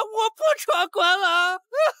啊！我不闯关了！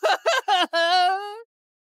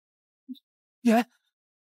耶！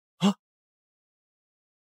啊！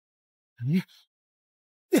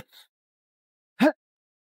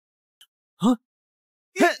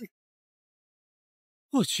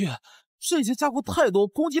我去，这些家伙太多，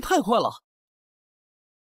攻击太快了。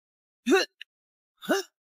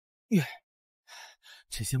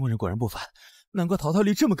这些木人果然不凡，难怪逃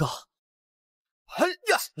率这么高。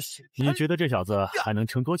你觉得这小子还能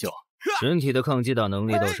撑多久？身体的抗击打能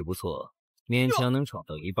力倒是不错，勉强能闯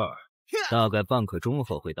到一半，大概半刻钟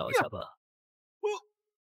后会倒下吧。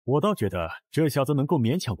我倒觉得这小子能够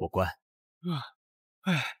勉强过关。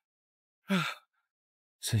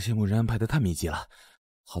这些木人安排的太密集了，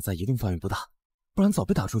好在移动范围不大，不然早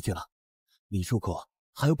被打出去了。离入口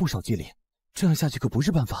还有不少距离，这样下去可不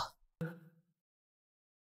是办法。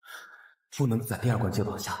不能在第2关就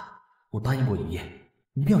倒下，我答应过爷爷，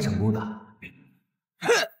一定要成功的。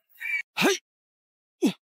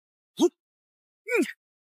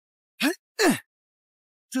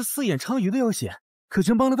这四眼昌鱼的妖血可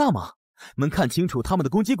真帮了大忙，能看清楚他们的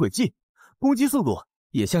攻击轨迹，攻击速度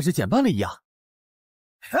也像是减半了一样。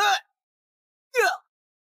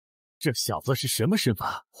这小子是什么身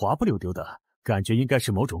法？滑不溜丢的，感觉应该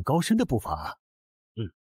是某种高深的步伐。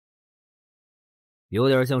有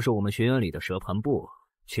点像是我们学院里的蛇盘步，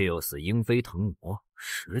却又似鹰飞腾挪，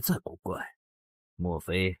实在古怪。莫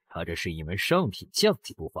非他这是一门上品降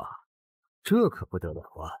级步法？这可不得了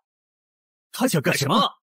啊！他想干什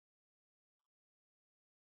么？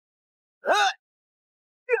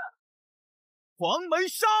黄门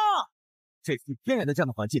杀！这是天然的这样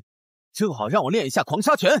的环境，正好让我练一下狂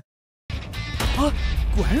杀拳。啊，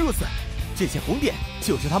果然如此，这些红点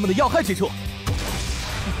就是他们的要害之处。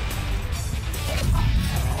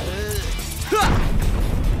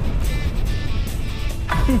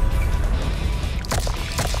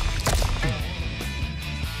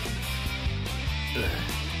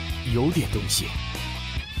有点东西。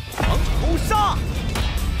长头杀！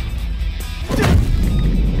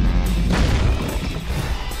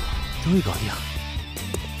终于搞定。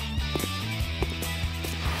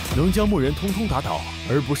能将木人通通打倒，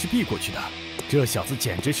而不是避过去的，这小子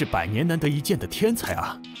简直是100年难得一见的天才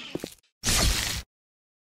啊！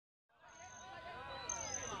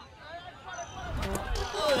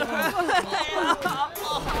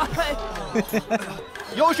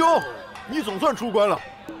妖兄，你总算出关了，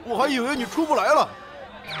我还以为你出不来了。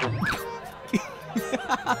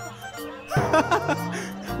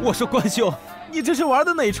我说关兄，你这是玩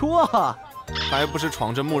的哪出啊？还不是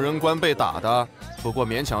闯着木人关被打的，不过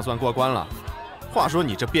勉强算过关了。话说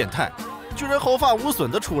你这变态，居然毫发无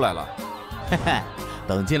损的出来了。嘿嘿，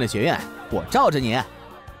等进了学院，我罩着你。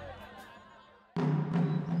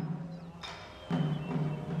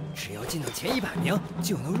只要进到前100名，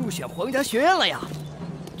就能入选皇家学院了呀！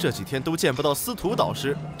这几天都见不到司徒导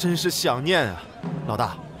师，真是想念啊！老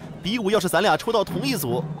大，比武要是咱俩抽到同一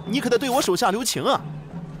组，你可得对我手下留情啊！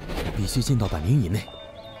我必须进到100名以内，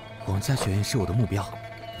皇家学院是我的目标，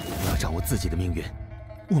我要掌握自己的命运，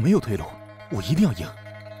我没有退路，我一定要赢。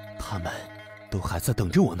他们都还在等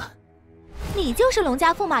着我呢。你就是龙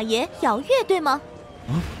家驸马爷姚跃，对吗？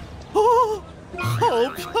哦，好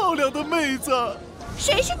漂亮的妹子！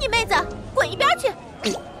谁是你妹子？滚一边去！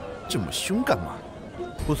这么凶干嘛？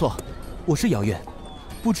不错，我是姚跃，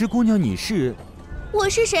不知姑娘你是？我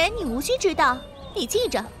是谁，你无需知道。你记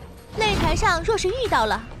着，擂台上若是遇到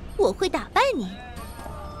了，我会打败你。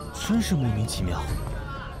真是莫名其妙。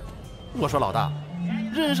我说老大，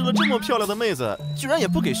认识了这么漂亮的妹子，居然也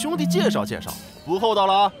不给兄弟介绍介绍，不厚道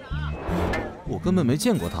了啊！我根本没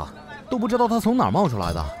见过她，都不知道她从哪儿冒出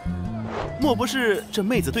来的。莫不是这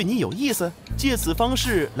妹子对你有意思，借此方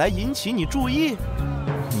式来引起你注意？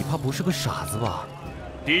你怕不是个傻子吧？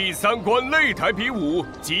第3关擂台比武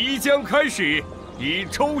即将开始，以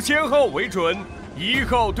抽签号为准，1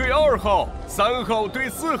号对2号，3号对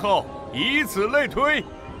4号，以此类推。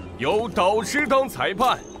由导师当裁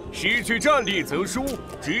判，失去战力则输，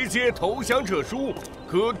直接投降者输。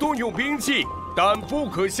可动用兵器，但不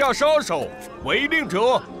可下杀手，违令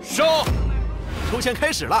者杀。抽签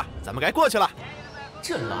开始了，咱们该过去了。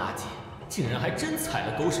这垃圾竟然还真踩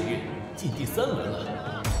了狗屎运，进第3轮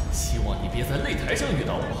了。希望你别在擂台上遇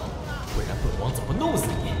到我，不然本王怎么弄死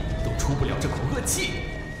你都出不了这口恶气。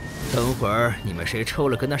等会儿你们谁抽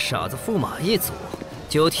了跟那傻子驸马一组，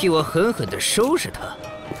就替我狠狠地收拾他，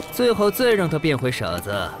最好再让他变回傻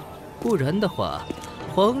子，不然的话，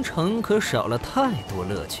皇城可少了太多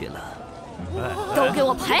乐趣了。都给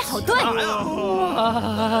我排好队！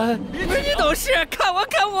你懂事，看我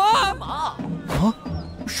看我！啊？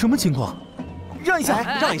什么情况？让一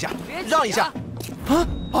下，让一下，让一下！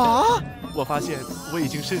啊！我发现我已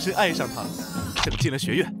经深深爱上他了。等进了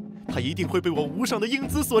学院，他一定会被我无上的英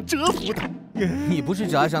姿所折服的。你不是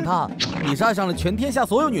只爱上他，你是爱上了全天下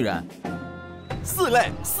所有女人。4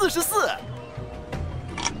类44，啊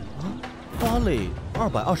，8类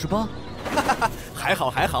228。哈哈，还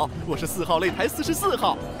好，我是4号擂台44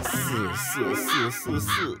号。死。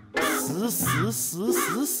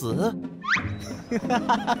哈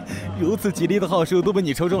哈，如此吉利的号数都被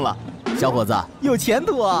你抽中了，小伙子有前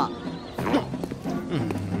途啊！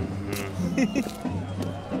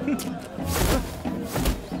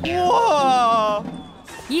哇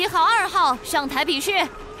！1号、2号上台比试。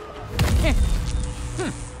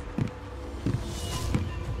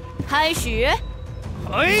开始。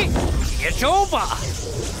哎，接招吧！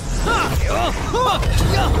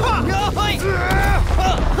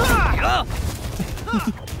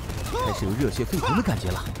开始有热血沸腾的感觉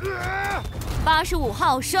了。85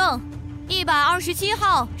号胜，127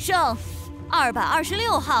号胜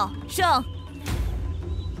，226号胜。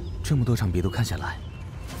这么多场比斗看下来，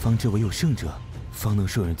方知唯有胜者方能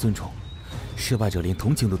受人尊崇，失败者连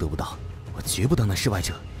同情都得不到。我绝不当那失败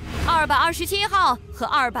者。227号和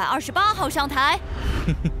228号上台。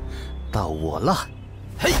到我了。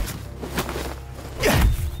嘿，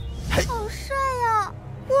好帅呀！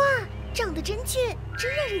哇，长得真俊，真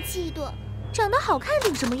让人嫉妒。长得好看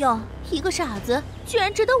有什么用？一个傻子居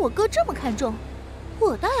然值得我哥这么看重，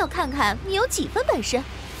我倒要看看你有几分本事，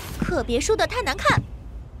可别输得太难看。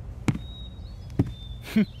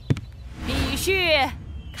哼！比试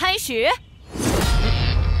开始。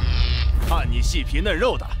看你细皮嫩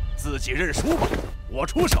肉的，自己认输吧。我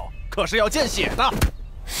出手可是要见血的。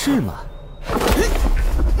是吗？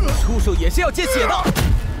出手也是要见血的。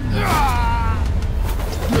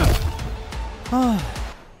唉，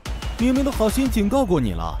明明都好心警告过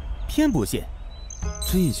你了，偏不信。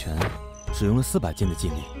这一拳只用了400斤的劲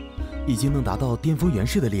力，已经能达到巅峰元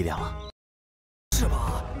士的力量了。是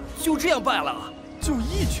吧？就这样败了？就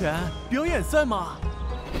一拳，表演赛吗？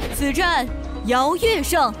此战姚跃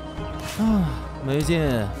胜。啊，没劲，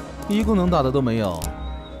一个能打的都没有。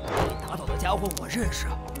被打倒的家伙我认识，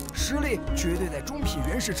实力绝对在中品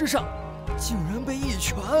元士之上，竟然被一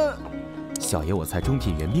拳！小爷我才中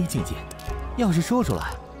品元兵境界，要是说出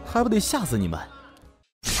来，还不得吓死你们！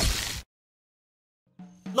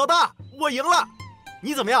老大，我赢了，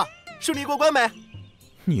你怎么样？顺利过关没？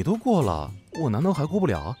你都过了，我难道还过不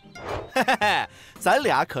了？嘿嘿嘿，咱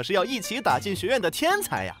俩可是要一起打进学院的天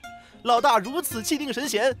才呀！老大如此气定神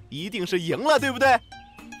闲，一定是赢了，对不对？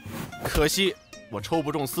可惜我抽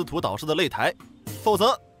不中司徒导师的擂台，否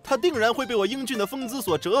则他定然会被我英俊的风姿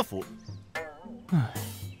所折服。唉，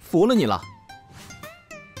服了你了。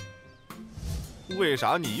为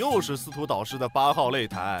啥你又是司徒导师的8号擂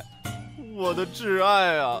台？我的挚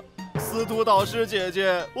爱啊，司徒导师姐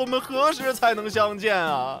姐，我们何时才能相见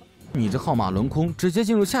啊？你这号码轮空，直接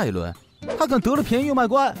进入下一轮，还敢得了便宜又卖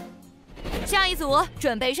乖？下一组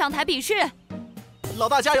准备上台比试。老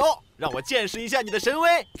大加油，让我见识一下你的神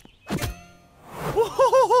威！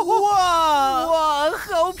哇，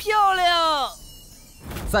好漂亮！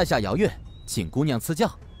在下姚跃，请姑娘赐教。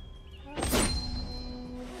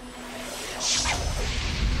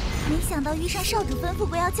没想到遇上少主吩咐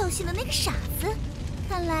不要教训的那个傻子，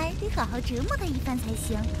看来得好好折磨他一番才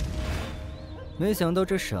行。没想到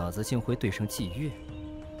这傻子竟会对上季月，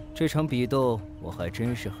这场比斗我还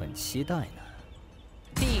真是很期待呢。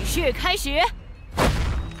比试开始。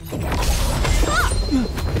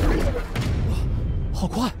好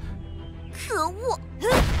快！可恶！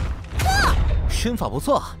身法不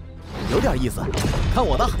错，有点意思。看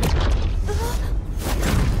我的！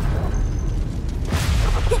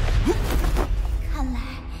看来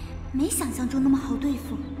没想象中那么好对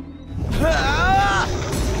付。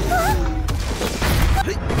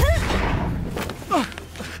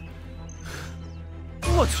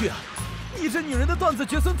我去，你这女人的断子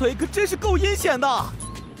绝孙腿可真是够阴险的！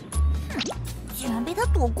居然被他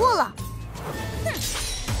躲过了。哼，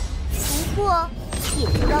不过也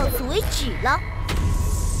就到此为止了。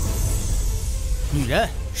女人，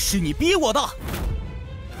是你逼我的！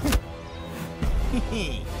哼，嘿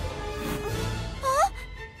嘿。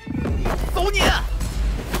走你！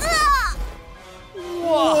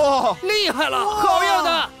哇，厉害了，好样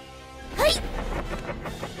的！嘿，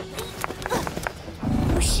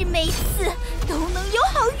不是每次都能有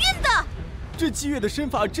好运的。这季月的身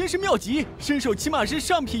法真是妙极，身手起码是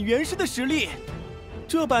上品元师的实力。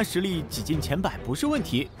这般实力挤进前100不是问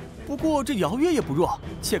题。不过这姚月也不弱，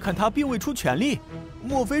且看他并未出全力，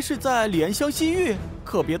莫非是在怜香惜玉？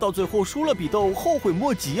可别到最后输了比斗，后悔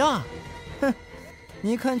莫及啊！哼，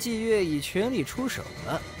你看季月已全力出手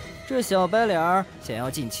了，这小白脸儿想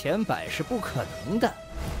要进前100是不可能的。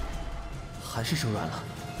还是手软了，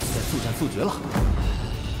该速战速决了。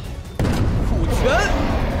虎拳！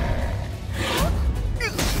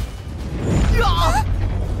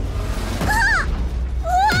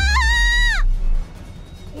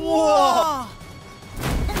哇！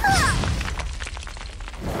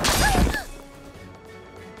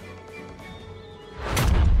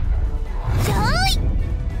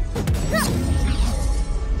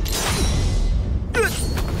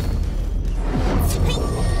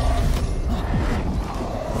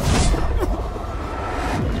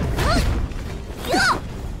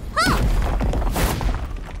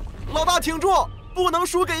老大挺住，不能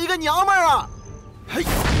输给一个娘们儿啊！嘿，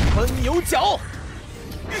喷牛角！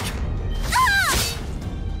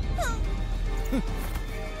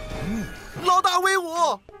老大威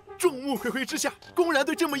武！众目睽睽之下，公然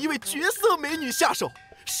对这么一位绝色美女下手，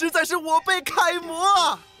实在是我辈楷模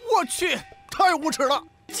啊！我去，太无耻了，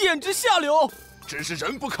简直下流！真是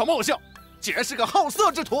人不可貌相，竟然是个好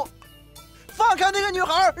色之徒！放开那个女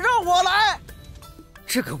孩，让我来！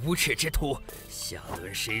这个无耻之徒，下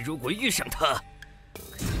轮谁如果遇上他，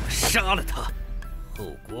我杀了他，后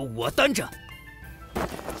果我担着。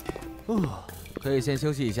可以先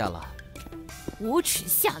休息一下了。无耻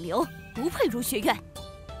下流，不配入学院。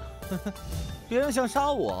别人想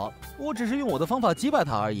杀我，我只是用我的方法击败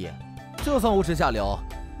他而已，这算无耻下流？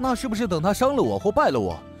那是不是等他伤了我或败了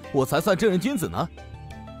我，我才算正人君子呢？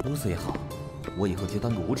如此也好，我以后就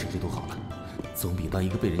当个无耻之徒好了，总比当一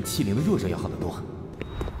个被人欺凌的弱者要好得多。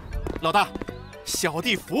老大，小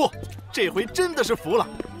弟服，这回真的是服了，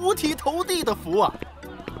五体投地的服啊！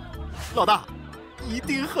老大，一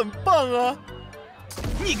定很棒啊！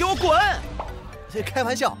你给我滚！开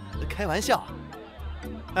玩笑，开玩笑。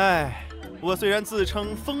哎，我虽然自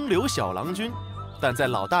称风流小郎君，但在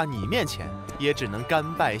老大你面前，也只能甘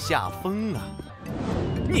拜下风啊！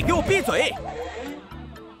你给我闭嘴！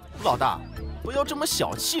老大，不要这么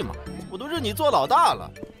小气嘛，我都认你做老大了。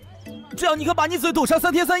只要你肯把你嘴堵上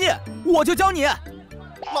3天3夜，我就教你。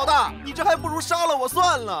老大，你这还不如杀了我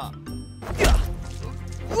算了。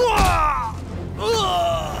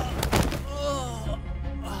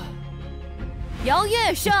姚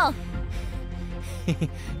跃胜，嘿嘿，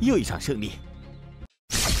又一场胜利。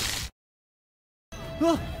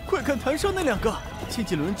快看台上那2个，前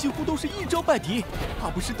几轮几乎都是一招败敌，怕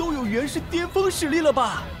不是都有原始巅峰实力了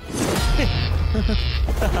吧？嘿，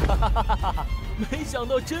没想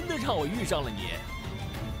到真的让我遇上了你，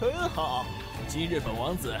很好，今日本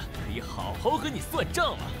王子可以好好和你算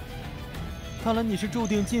账了。看来你是注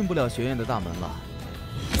定进不了学院的大门了。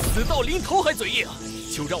死到临头还嘴硬，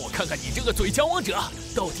就让我看看你这个嘴强王者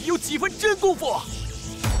到底有几分真功夫。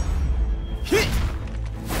嘿，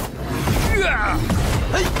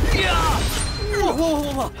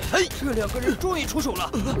这2个人终于出手了，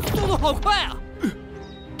速度好快啊！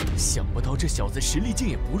想不到这小子实力竟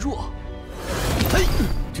也不弱。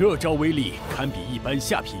这招威力堪比一般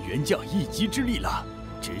下品元将一击之力了，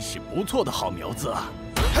真是不错的好苗子啊！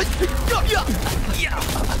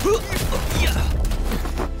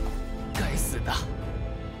该死的！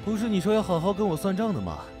不是你说要好好跟我算账的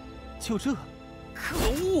吗？就这，可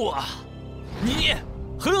恶啊！你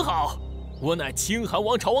很好，我乃清寒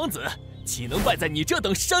王朝王子，岂能败在你这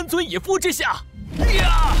等山尊野夫之下？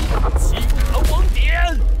清寒王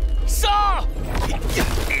典，杀！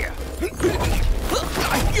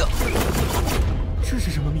这是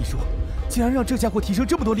什么秘术？竟然让这家伙提升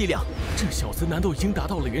这么多力量！这小子难道已经达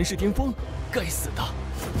到了元世巅峰？该死的！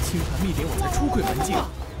清寒秘典我才初窥门径，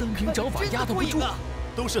单凭掌法压得不住，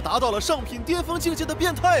都是达到了上品巅峰境界的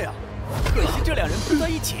变态啊！可惜这2人碰在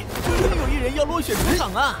一起，一定有一人要落选出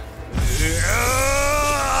场啊！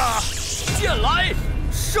剑来，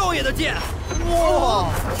少爷的剑！哇！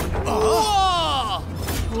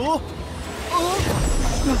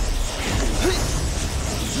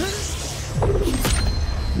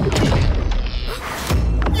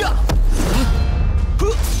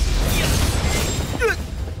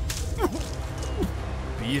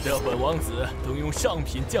逼得本王子都用上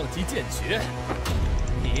品降级剑诀，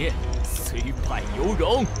你虽败犹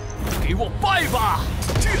荣，给我拜吧！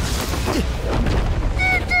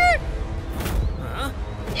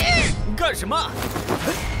干什么？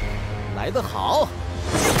来得好！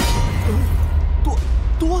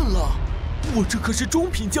断了！我这可是中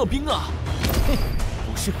品将兵啊！哼，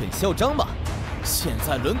不是很嚣张吗？现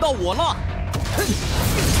在轮到我了！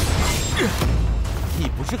你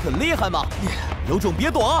不是很厉害吗？有种别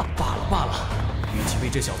躲！罢了，与其为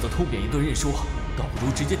这小子痛扁一顿认输，倒不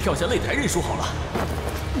如直接跳下擂台认输好了。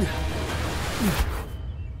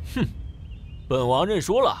哼，本王认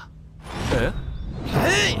输了。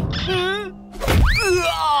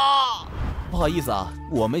不好意思啊，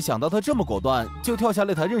我没想到他这么果断，就跳下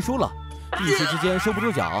擂台认输了，一时之间收不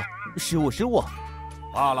住脚，失误。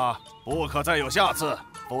罢了，不可再有下次，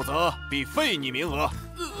否则必废你名额。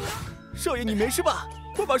少爷，你没事吧？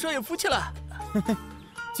快把少爷扶起来！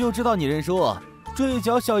就知道你认输，这一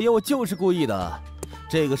脚小爷我就是故意的。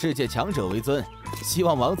这个世界强者为尊，希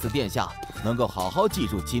望王子殿下能够好好记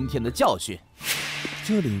住今天的教训。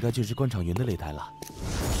这里应该就是关场云的擂台了。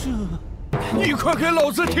你快给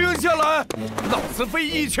老子停下来！老子非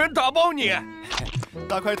一拳打爆你！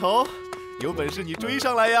大块头，有本事你追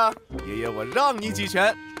上来呀！爷爷我让你几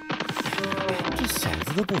拳。这小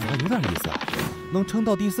子的步伐有点意思啊，能撑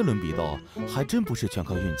到第4轮比斗，还真不是全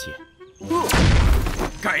靠运气。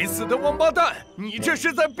该死的王八蛋，你这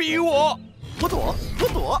是在逼我！我躲！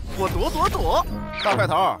大块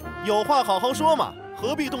头，有话好好说嘛，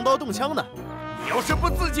何必动刀动枪呢？你要是不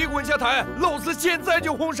自己滚下台，老子现在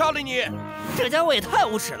就轰杀了你！这家伙也太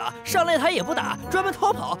无耻了，上擂台也不打，专门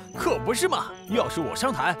逃跑，可不是嘛？要是我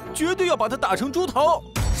上台，绝对要把他打成猪头！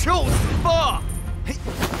受死吧！嘿，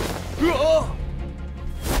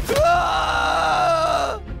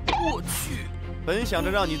我去！本想着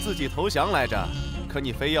让你自己投降来着，可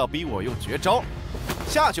你非要逼我用绝招，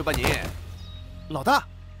下去吧你！老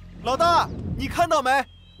大，你看到没？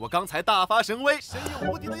我刚才大发神威，神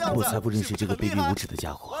勇无敌的样子。我才不认识这个卑鄙无耻的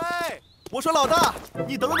家伙。喂，我说老大，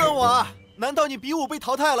你等等我啊！难道你比武被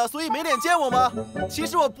淘汰了，所以没脸见我吗？其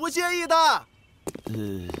实我不介意的。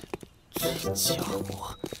这家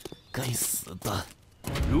伙，该死的！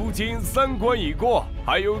如今3关已过，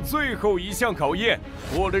还有最后一项考验，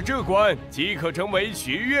过了这关即可成为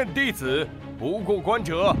学院弟子，不过关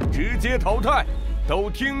者直接淘汰。都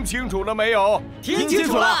听清楚了没有？听清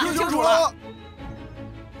楚了。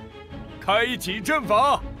开启阵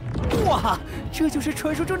法！哇，这就是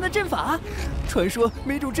传说中的阵法！传说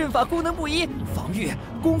每种阵法功能不一，防御、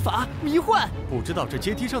攻法、迷幻。不知道这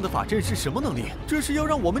阶梯上的法阵是什么能力？这是要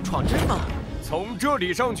让我们闯阵吗？从这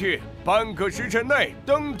里上去，半个时辰内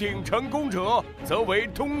登顶成功者，则为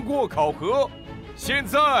通过考核。现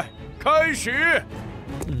在开始。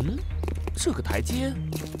这个台阶，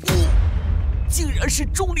竟然是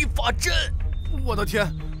重力法阵！我的天，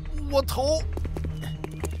我头！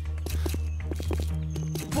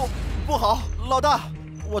不好，老大，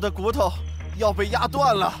我的骨头要被压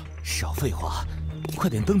断了。少废话，快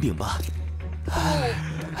点登顶吧！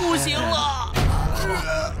不行了，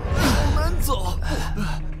好难走，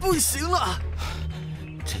不行了！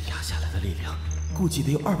这压下来的力量，估计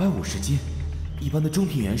得有250斤，一般的中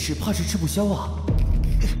品元士怕是吃不消啊。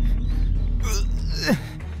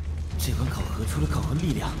这关考核除了考核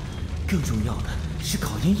力量，更重要的是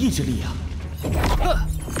考验意志力啊！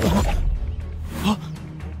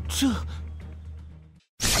这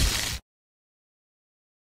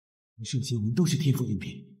圣贤文都是天赋异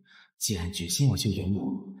禀，既然决心要修元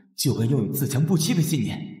武，就该拥有自强不息的信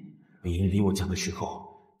念。别人离我强的时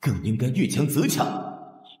候，更应该遇强则强。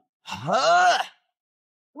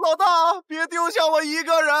老大，别丢下我一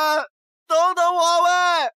个人，等等我喂！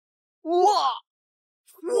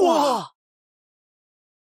哇！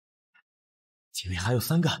井里还有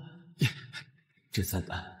3个，这3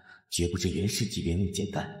个绝不是元士级别那么简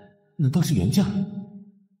单，难道是元将？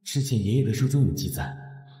之前爷爷的书中有记载，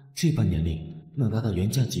这般年龄能达到元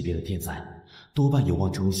将级别的天才，多半有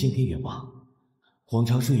望成为先天元王。皇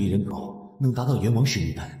朝顺义人口能达到元王实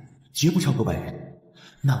力的，绝不超过100人，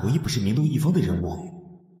那唯一不是名动一方的人物。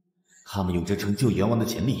他们有着成就元王的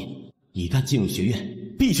潜力，一旦进入学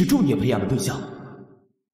院，必是重点培养的对象。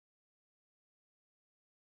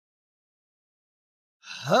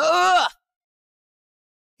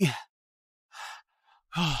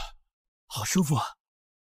好舒服啊！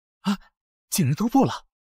竟然突破了！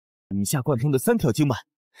以下贯通的3条经脉，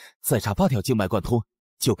再差8条经脉贯通，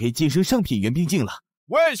就可以晋升上品元兵境了。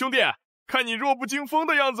喂，兄弟，看你弱不禁风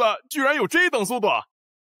的样子，居然有这等速度，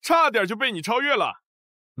差点就被你超越了。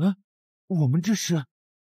我们这是？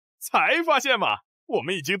才发现嘛，我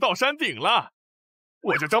们已经到山顶了。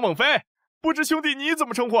我叫张猛飞，不知兄弟你怎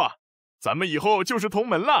么称呼？咱们以后就是同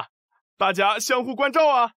门了，大家相互关照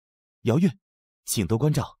啊。姚跃，请多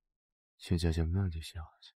关照。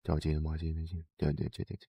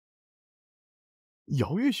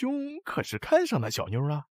姚跃兄可是看上那小妞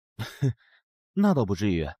了？那倒不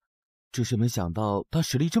至于，只是没想到他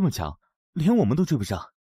实力这么强，连我们都追不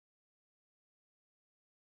上。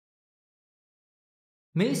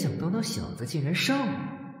没想到那小子竟然上了，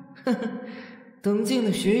呵呵，等进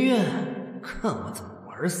了学院，看我怎么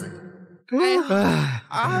玩死你！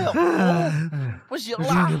哎呦，不行了，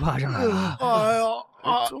终于爬上来了！哎呦，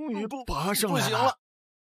终于爬上来了！不行了！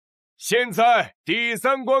现在第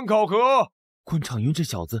3关考核，关场云这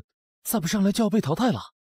小子再不上来就要被淘汰了。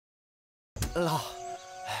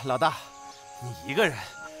老大，你一个人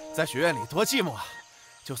在学院里多寂寞啊！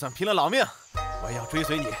就算拼了老命，我也要追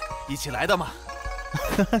随你一起来的嘛。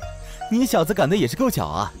你小子赶得也是够巧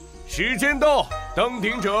啊！时间到，登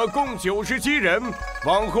顶者共97人，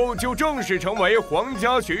往后就正式成为皇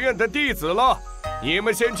家学院的弟子了。你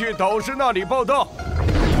们先去导师那里报道。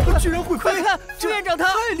他居然会飞！快看，副院长他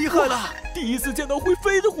太厉害了！第一次见到会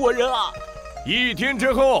飞的火人啊！1天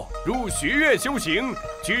之后入学院修行，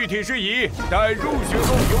具体事宜待入学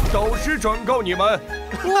后由导师转告你们。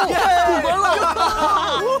入门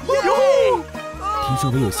了！听说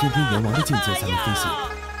唯有先天元王的境界才能飞行，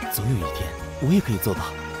总有一天我也可以做到。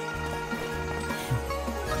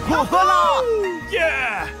过河了！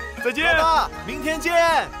耶！再见！明天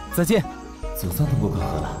见！再见！总算通过考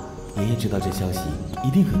核了，爷爷知道这消息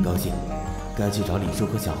一定很高兴，该去找李叔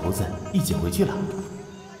和小猴子一起回去了。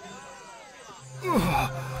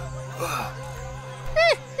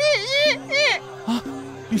啊！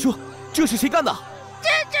李叔，这是谁干的？这！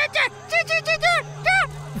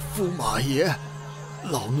驸马爷，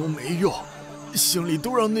老奴没用，行李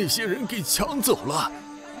都让那些人给抢走了。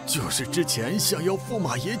就是之前想要驸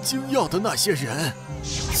马爷精药的那些人。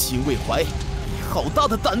秦卫怀，你好大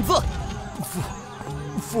的胆子！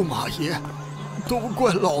驸马爷，都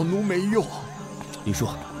怪老奴没用。李叔，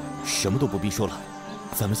什么都不必说了，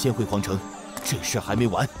咱们先回皇城，这事还没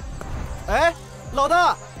完。哎，老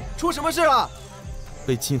大，出什么事了？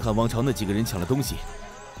被钦汉王朝那几个人抢了东西，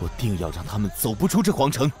我定要让他们走不出这皇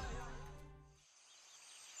城。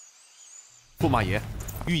驸马爷，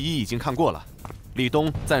御医已经看过了，李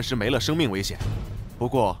东暂时没了生命危险，不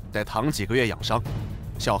过得躺几个月养伤。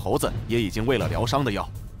小猴子也已经喂了疗伤的药。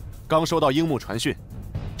刚收到樱木传讯，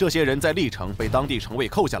这些人在历城被当地城卫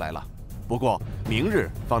扣下来了，不过明日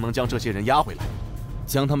方能将这些人押回来。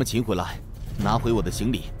将他们擒回来，拿回我的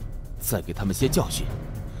行李，再给他们些教训。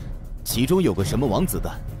其中有个什么王子的，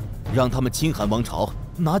让他们钦汉王朝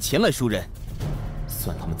拿钱来赎人，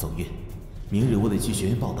算他们走运。明日我得去学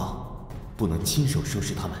院报道，不能亲手收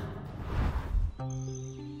拾他们。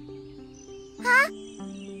啊，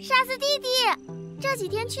傻子弟弟，这几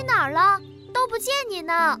天去哪儿了？都不见你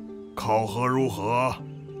呢。考核如何？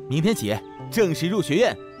明天起正式入学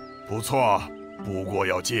院。不错，不过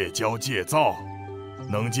要戒骄戒躁，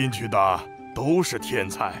能进去的都是天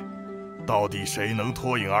才，到底谁能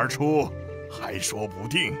脱颖而出，还说不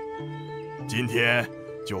定。今天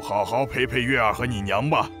就好好陪陪月儿和你娘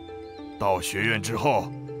吧，到学院之后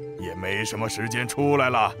也没什么时间出来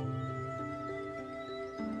了。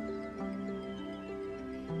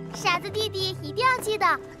傻子弟弟一定要记得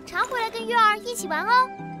常回来跟月儿一起玩哦。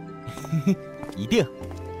一定。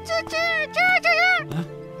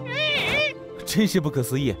真是不可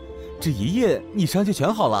思议，这一夜你伤就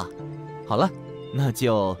全好了。好了，那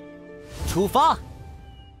就出发。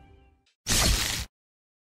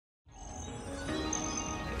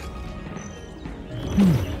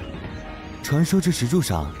传说这石柱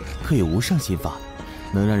上刻有无上心法，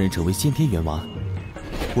能让人成为先天元王。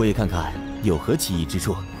我也看看有何奇异之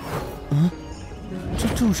处。这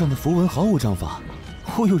柱上的符文毫无章法，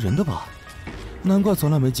忽悠人的吧？难怪从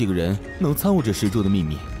来没几个人能参悟这石柱的秘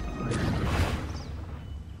密。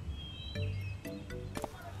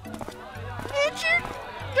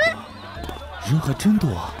人还真多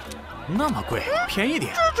啊！那么贵，便宜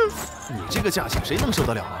点。你这个价钱谁能受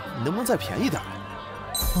得了啊？你能不能再便宜点？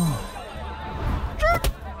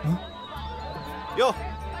哟，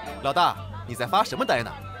老大，你在发什么呆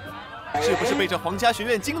呢？是不是被这皇家学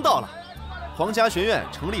院惊到了？皇家学院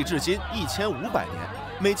成立至今1500年，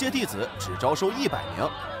每届弟子只招收100名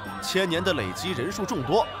，1000年的累积人数众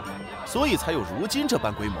多，所以才有如今这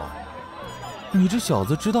般规模。你这小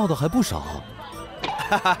子知道的还不少。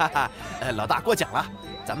哈哈哈哈！老大过奖了，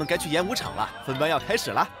咱们该去演武场了，分班要开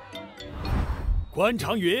始了。关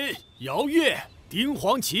长云、姚跃、丁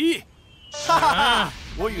黄旗。哈哈哈！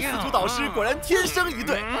我与司徒导师果然天生一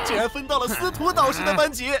对，竟然分到了司徒导师的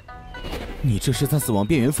班级。你这是在死亡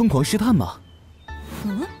边缘疯狂试探吗？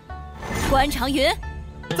关长云，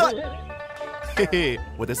在。嘿嘿，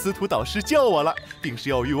我的司徒导师叫我了，定是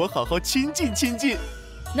要与我好好亲近亲近。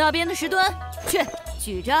那边的石墩，去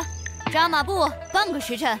举着，扎马步半个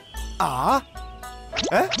时辰。啊？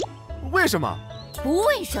哎，为什么？不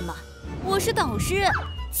为什么，我是导师，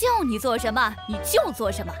叫你做什么你就做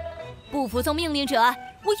什么。不服从命令者，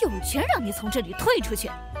我有权让你从这里退出去。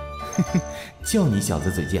叫你小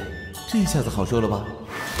子嘴贱，这下子好说了吧？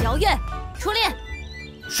姚跃，出列。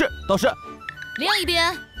是，导师。另一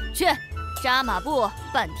边，去扎马步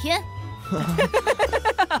半天。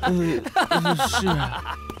是。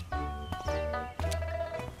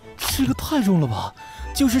这个太重了吧？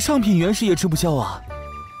就是上品元石也吃不消啊！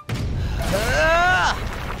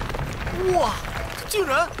哇，竟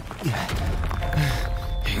然！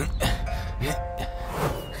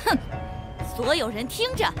哼！所有人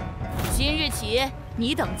听着，今日起，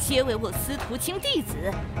你等皆为我司徒卿弟子，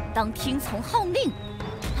当听从号令，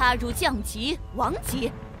踏入降级、王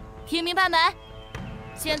级，听明白没？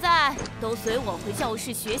现在都随我回教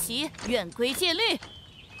室学习，院规戒律。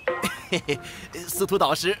嘿嘿，司徒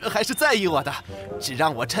导师还是在意我的，只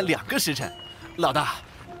让我站2个时辰。老大，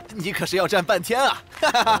你可是要站半天啊！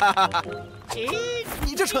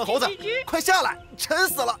你这蠢猴子，快下来，沉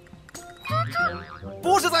死了！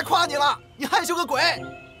不是在夸你了，你害羞个鬼！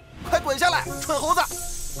快滚下来，蠢猴子！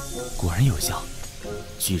果然有效，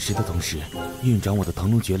举石的同时运转我的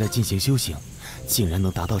腾龙诀来进行修行，竟然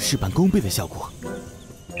能达到事半功倍的效果。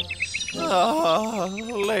啊，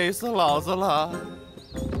累死老子了！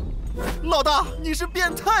老大，你是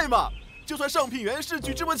变态吗？就算上品元士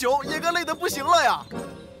举这么久，也该累得不行了呀！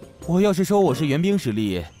我要是说我是援兵实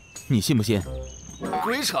力，你信不信？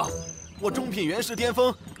鬼扯！我中品元士巅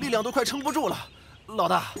峰，力量都快撑不住了。老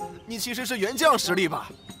大，你其实是元将实力吧？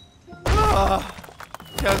啊！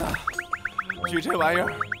天哪，举这玩意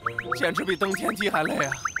儿，简直比登天梯还累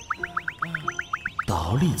啊！大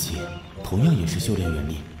鳌力气同样也是修炼元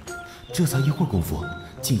力，这才一会儿功夫，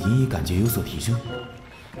竟隐隐感觉有所提升。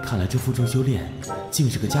看来这负重修炼竟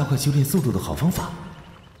是个加快修炼速度的好方法。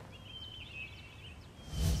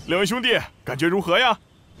2位兄弟，感觉如何呀？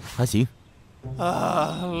还行。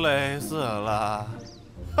啊，累死了！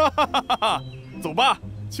哈哈哈哈哈！走吧，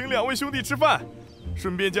请2位兄弟吃饭，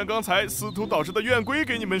顺便将刚才司徒导师的院规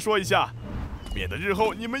给你们说一下，免得日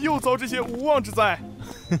后你们又遭这些无妄之灾。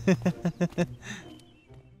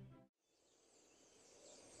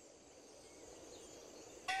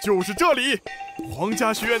就是这里，皇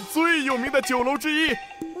家学院最有名的酒楼之一。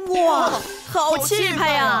哇，好气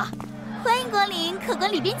派呀！欢迎光临，客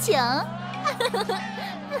官里边请。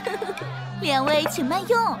2位请慢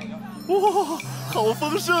用。哇，好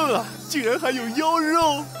丰盛啊！竟然还有腰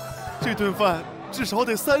肉，这顿饭至少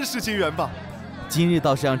得30斤元吧？今日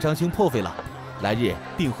倒是让张兄破费了，来日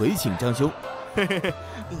定回请张兄。嘿嘿嘿，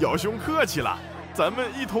姚兄客气了，咱们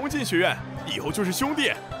一同进学院，以后就是兄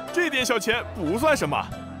弟，这点小钱不算什么。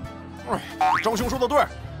张兄说的对，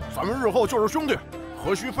咱们日后就是兄弟，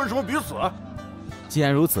何须分什么彼此？既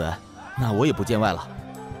然如此，那我也不见外了。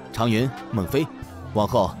常云、孟非，往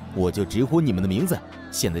后我就直呼你们的名字，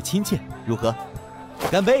显得亲切，如何？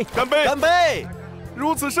干杯！干杯！干杯！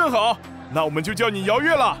如此甚好，那我们就叫你姚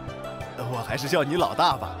跃了。我还是叫你老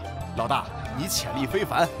大吧。老大，你潜力非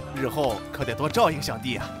凡，日后可得多照应小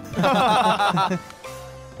弟啊！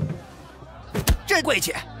真贵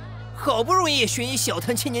气！好不容易寻一小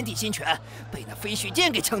摊千年地心拳，被那飞雪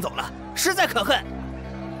剑给抢走了，实在可恨。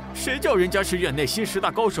谁叫人家是院内新10大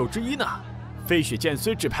高手之一呢？飞雪剑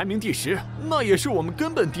虽只排名第10，那也是我们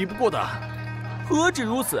根本敌不过的。何止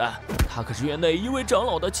如此，他可是院内一位长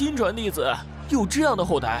老的亲传弟子，有这样的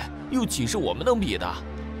后代，又岂是我们能比的？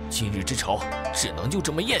今日之仇，只能就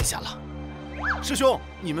这么咽下了。师兄，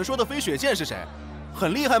你们说的飞雪剑是谁？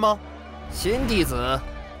很厉害吗？新弟子。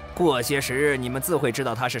过些时日，你们自会知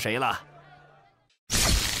道他是谁了。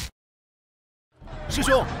师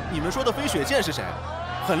兄，你们说的飞雪剑是谁？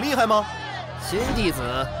很厉害吗？新弟子，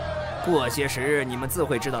过些时日，你们自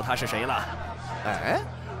会知道他是谁了。哎，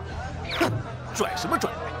哼，拽什么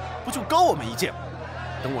拽？不就高我们一届吗？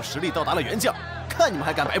等我实力到达了元将，看你们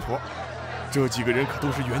还敢摆谱！这几个人可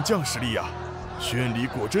都是元将实力呀，学院里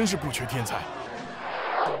果真是不缺天才。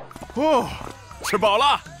哦，吃饱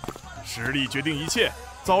了，实力决定一切。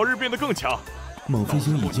早日变得更强。孟飞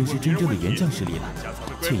兄已经是真正的元将实力了，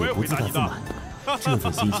却也不自大自满，这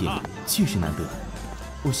份心性确实难得。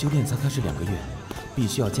我修炼才开始2个月，必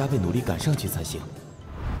须要加倍努力赶上去才行。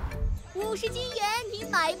 50金元你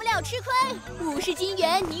买不了吃亏，50金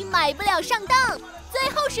元你买不了上当。最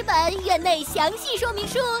后是本院内详细说明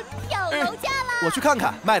书，跳楼价啦！我去看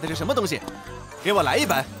看卖的是什么东西，给我来一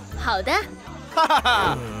本。好的。哈哈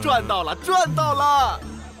哈，赚到了，赚到了！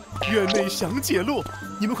院内详解录，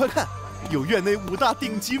你们快看，有院内5大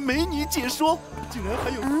顶级美女解说，竟然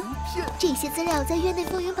还有图片。这些资料在院内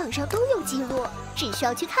风云榜上都有记录，只需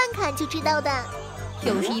要去看看就知道的。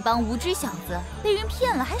又是一帮无知小子，被人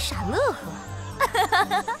骗了还傻乐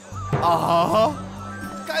呵。啊！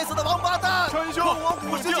该死的王八蛋！常云兄，扣我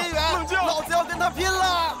50金元！冷静！老子要跟他拼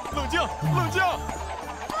了！冷静！冷静！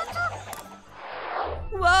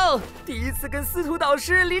哇哦！第一次跟司徒导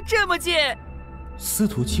师离这么近。司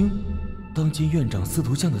徒卿，当今院长司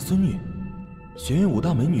徒相的孙女，学院5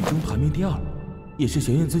大美女中排名第2，也是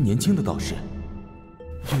学院最年轻的导师，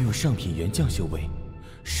拥有上品元将修为，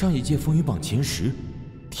上一届风云榜前10，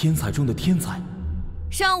天才中的天才。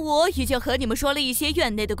上午已经和你们说了一些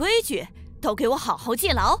院内的规矩，都给我好好记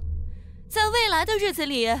牢。在未来的日子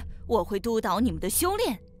里，我会督导你们的修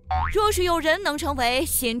炼。若是有人能成为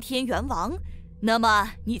先天元王，那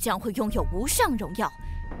么你将会拥有无上荣耀，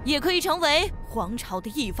也可以成为皇朝的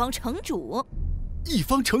一方城主。一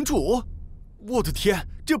方城主？我的天，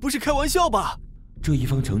这不是开玩笑吧？这一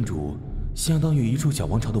方城主相当于一处小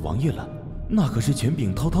王朝的王爷了，那可是权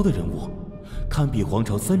柄滔滔的人物，堪比皇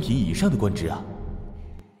朝3品以上的官职啊！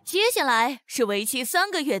接下来是为期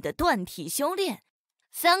3个月的锻体修炼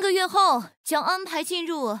，3个月后将安排进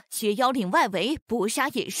入绝妖岭外围搏杀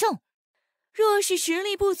野兽。若是实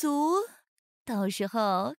力不足，到时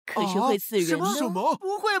候可是会死人的。什么？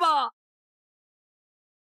不会吧？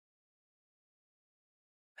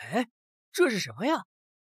哎，这是什么呀？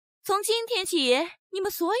从今天起，你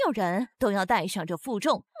们所有人都要带上这负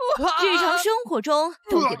重，日常生活中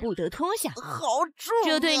都也不得脱下。好重啊！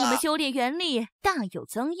这对你们修炼元力大有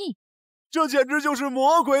增益。这简直就是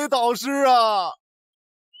魔鬼导师啊！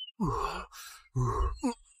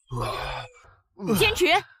坚持，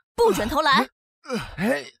不准偷懒。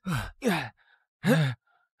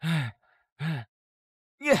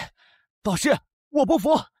导师，我不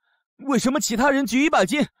服，为什么其他人举100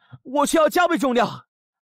斤，我却要加倍重量？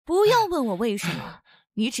不要问我为什么，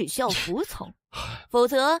你只需要服从，否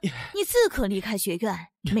则你自可离开学院，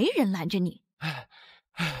没人拦着你。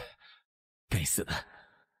该死的，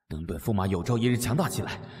等本驸马有朝一日强大起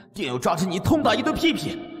来，定要抓着你痛打一顿屁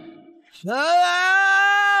屁！什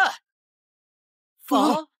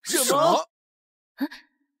么？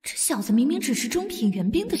这小子明明只是中品元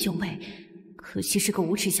兵的修为，可惜是个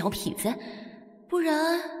无耻小痞子，不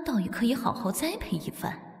然倒也可以好好栽培一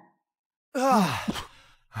番。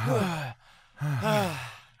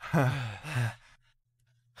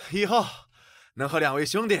以后能和2位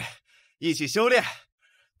兄弟一起修炼，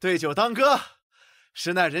对酒当歌，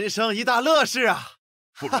实乃人生一大乐事啊！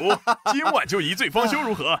不如今晚就一醉方休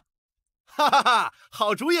如何？哈哈哈，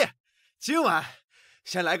好主意！今晚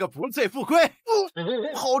先来个不醉不归。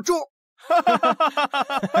好重！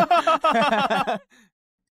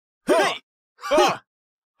嘿，嘿！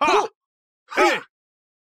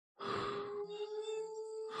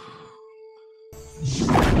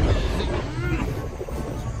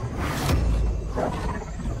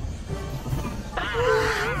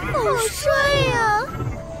好帅呀！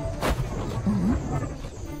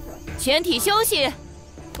全体休息。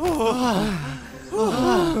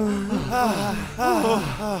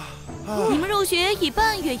你们入学已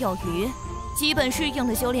半月有余，基本适应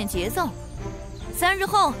了修炼节奏。3日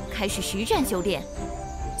后开始实战修炼。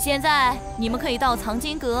现在你们可以到藏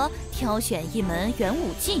经阁挑选一门元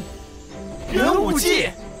武技。元武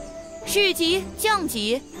技？士级、将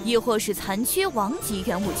级，亦或是残缺王级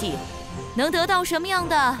元武技，能得到什么样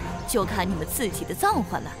的，就看你们自己的造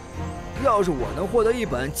化了。要是我能获得一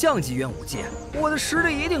本将级元武技，我的实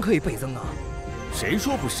力一定可以倍增啊！谁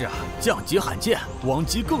说不是啊？将级罕见，王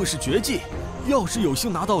级更是绝技。要是有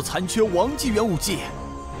幸拿到残缺王级元武技，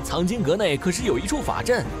藏经阁内可是有一处法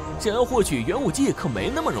阵，想要获取元武技可没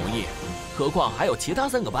那么容易。何况还有其他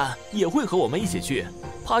3个班也会和我们一起去，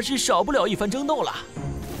怕是少不了一番争斗了。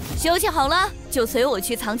休息好了，就随我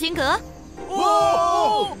去藏经阁。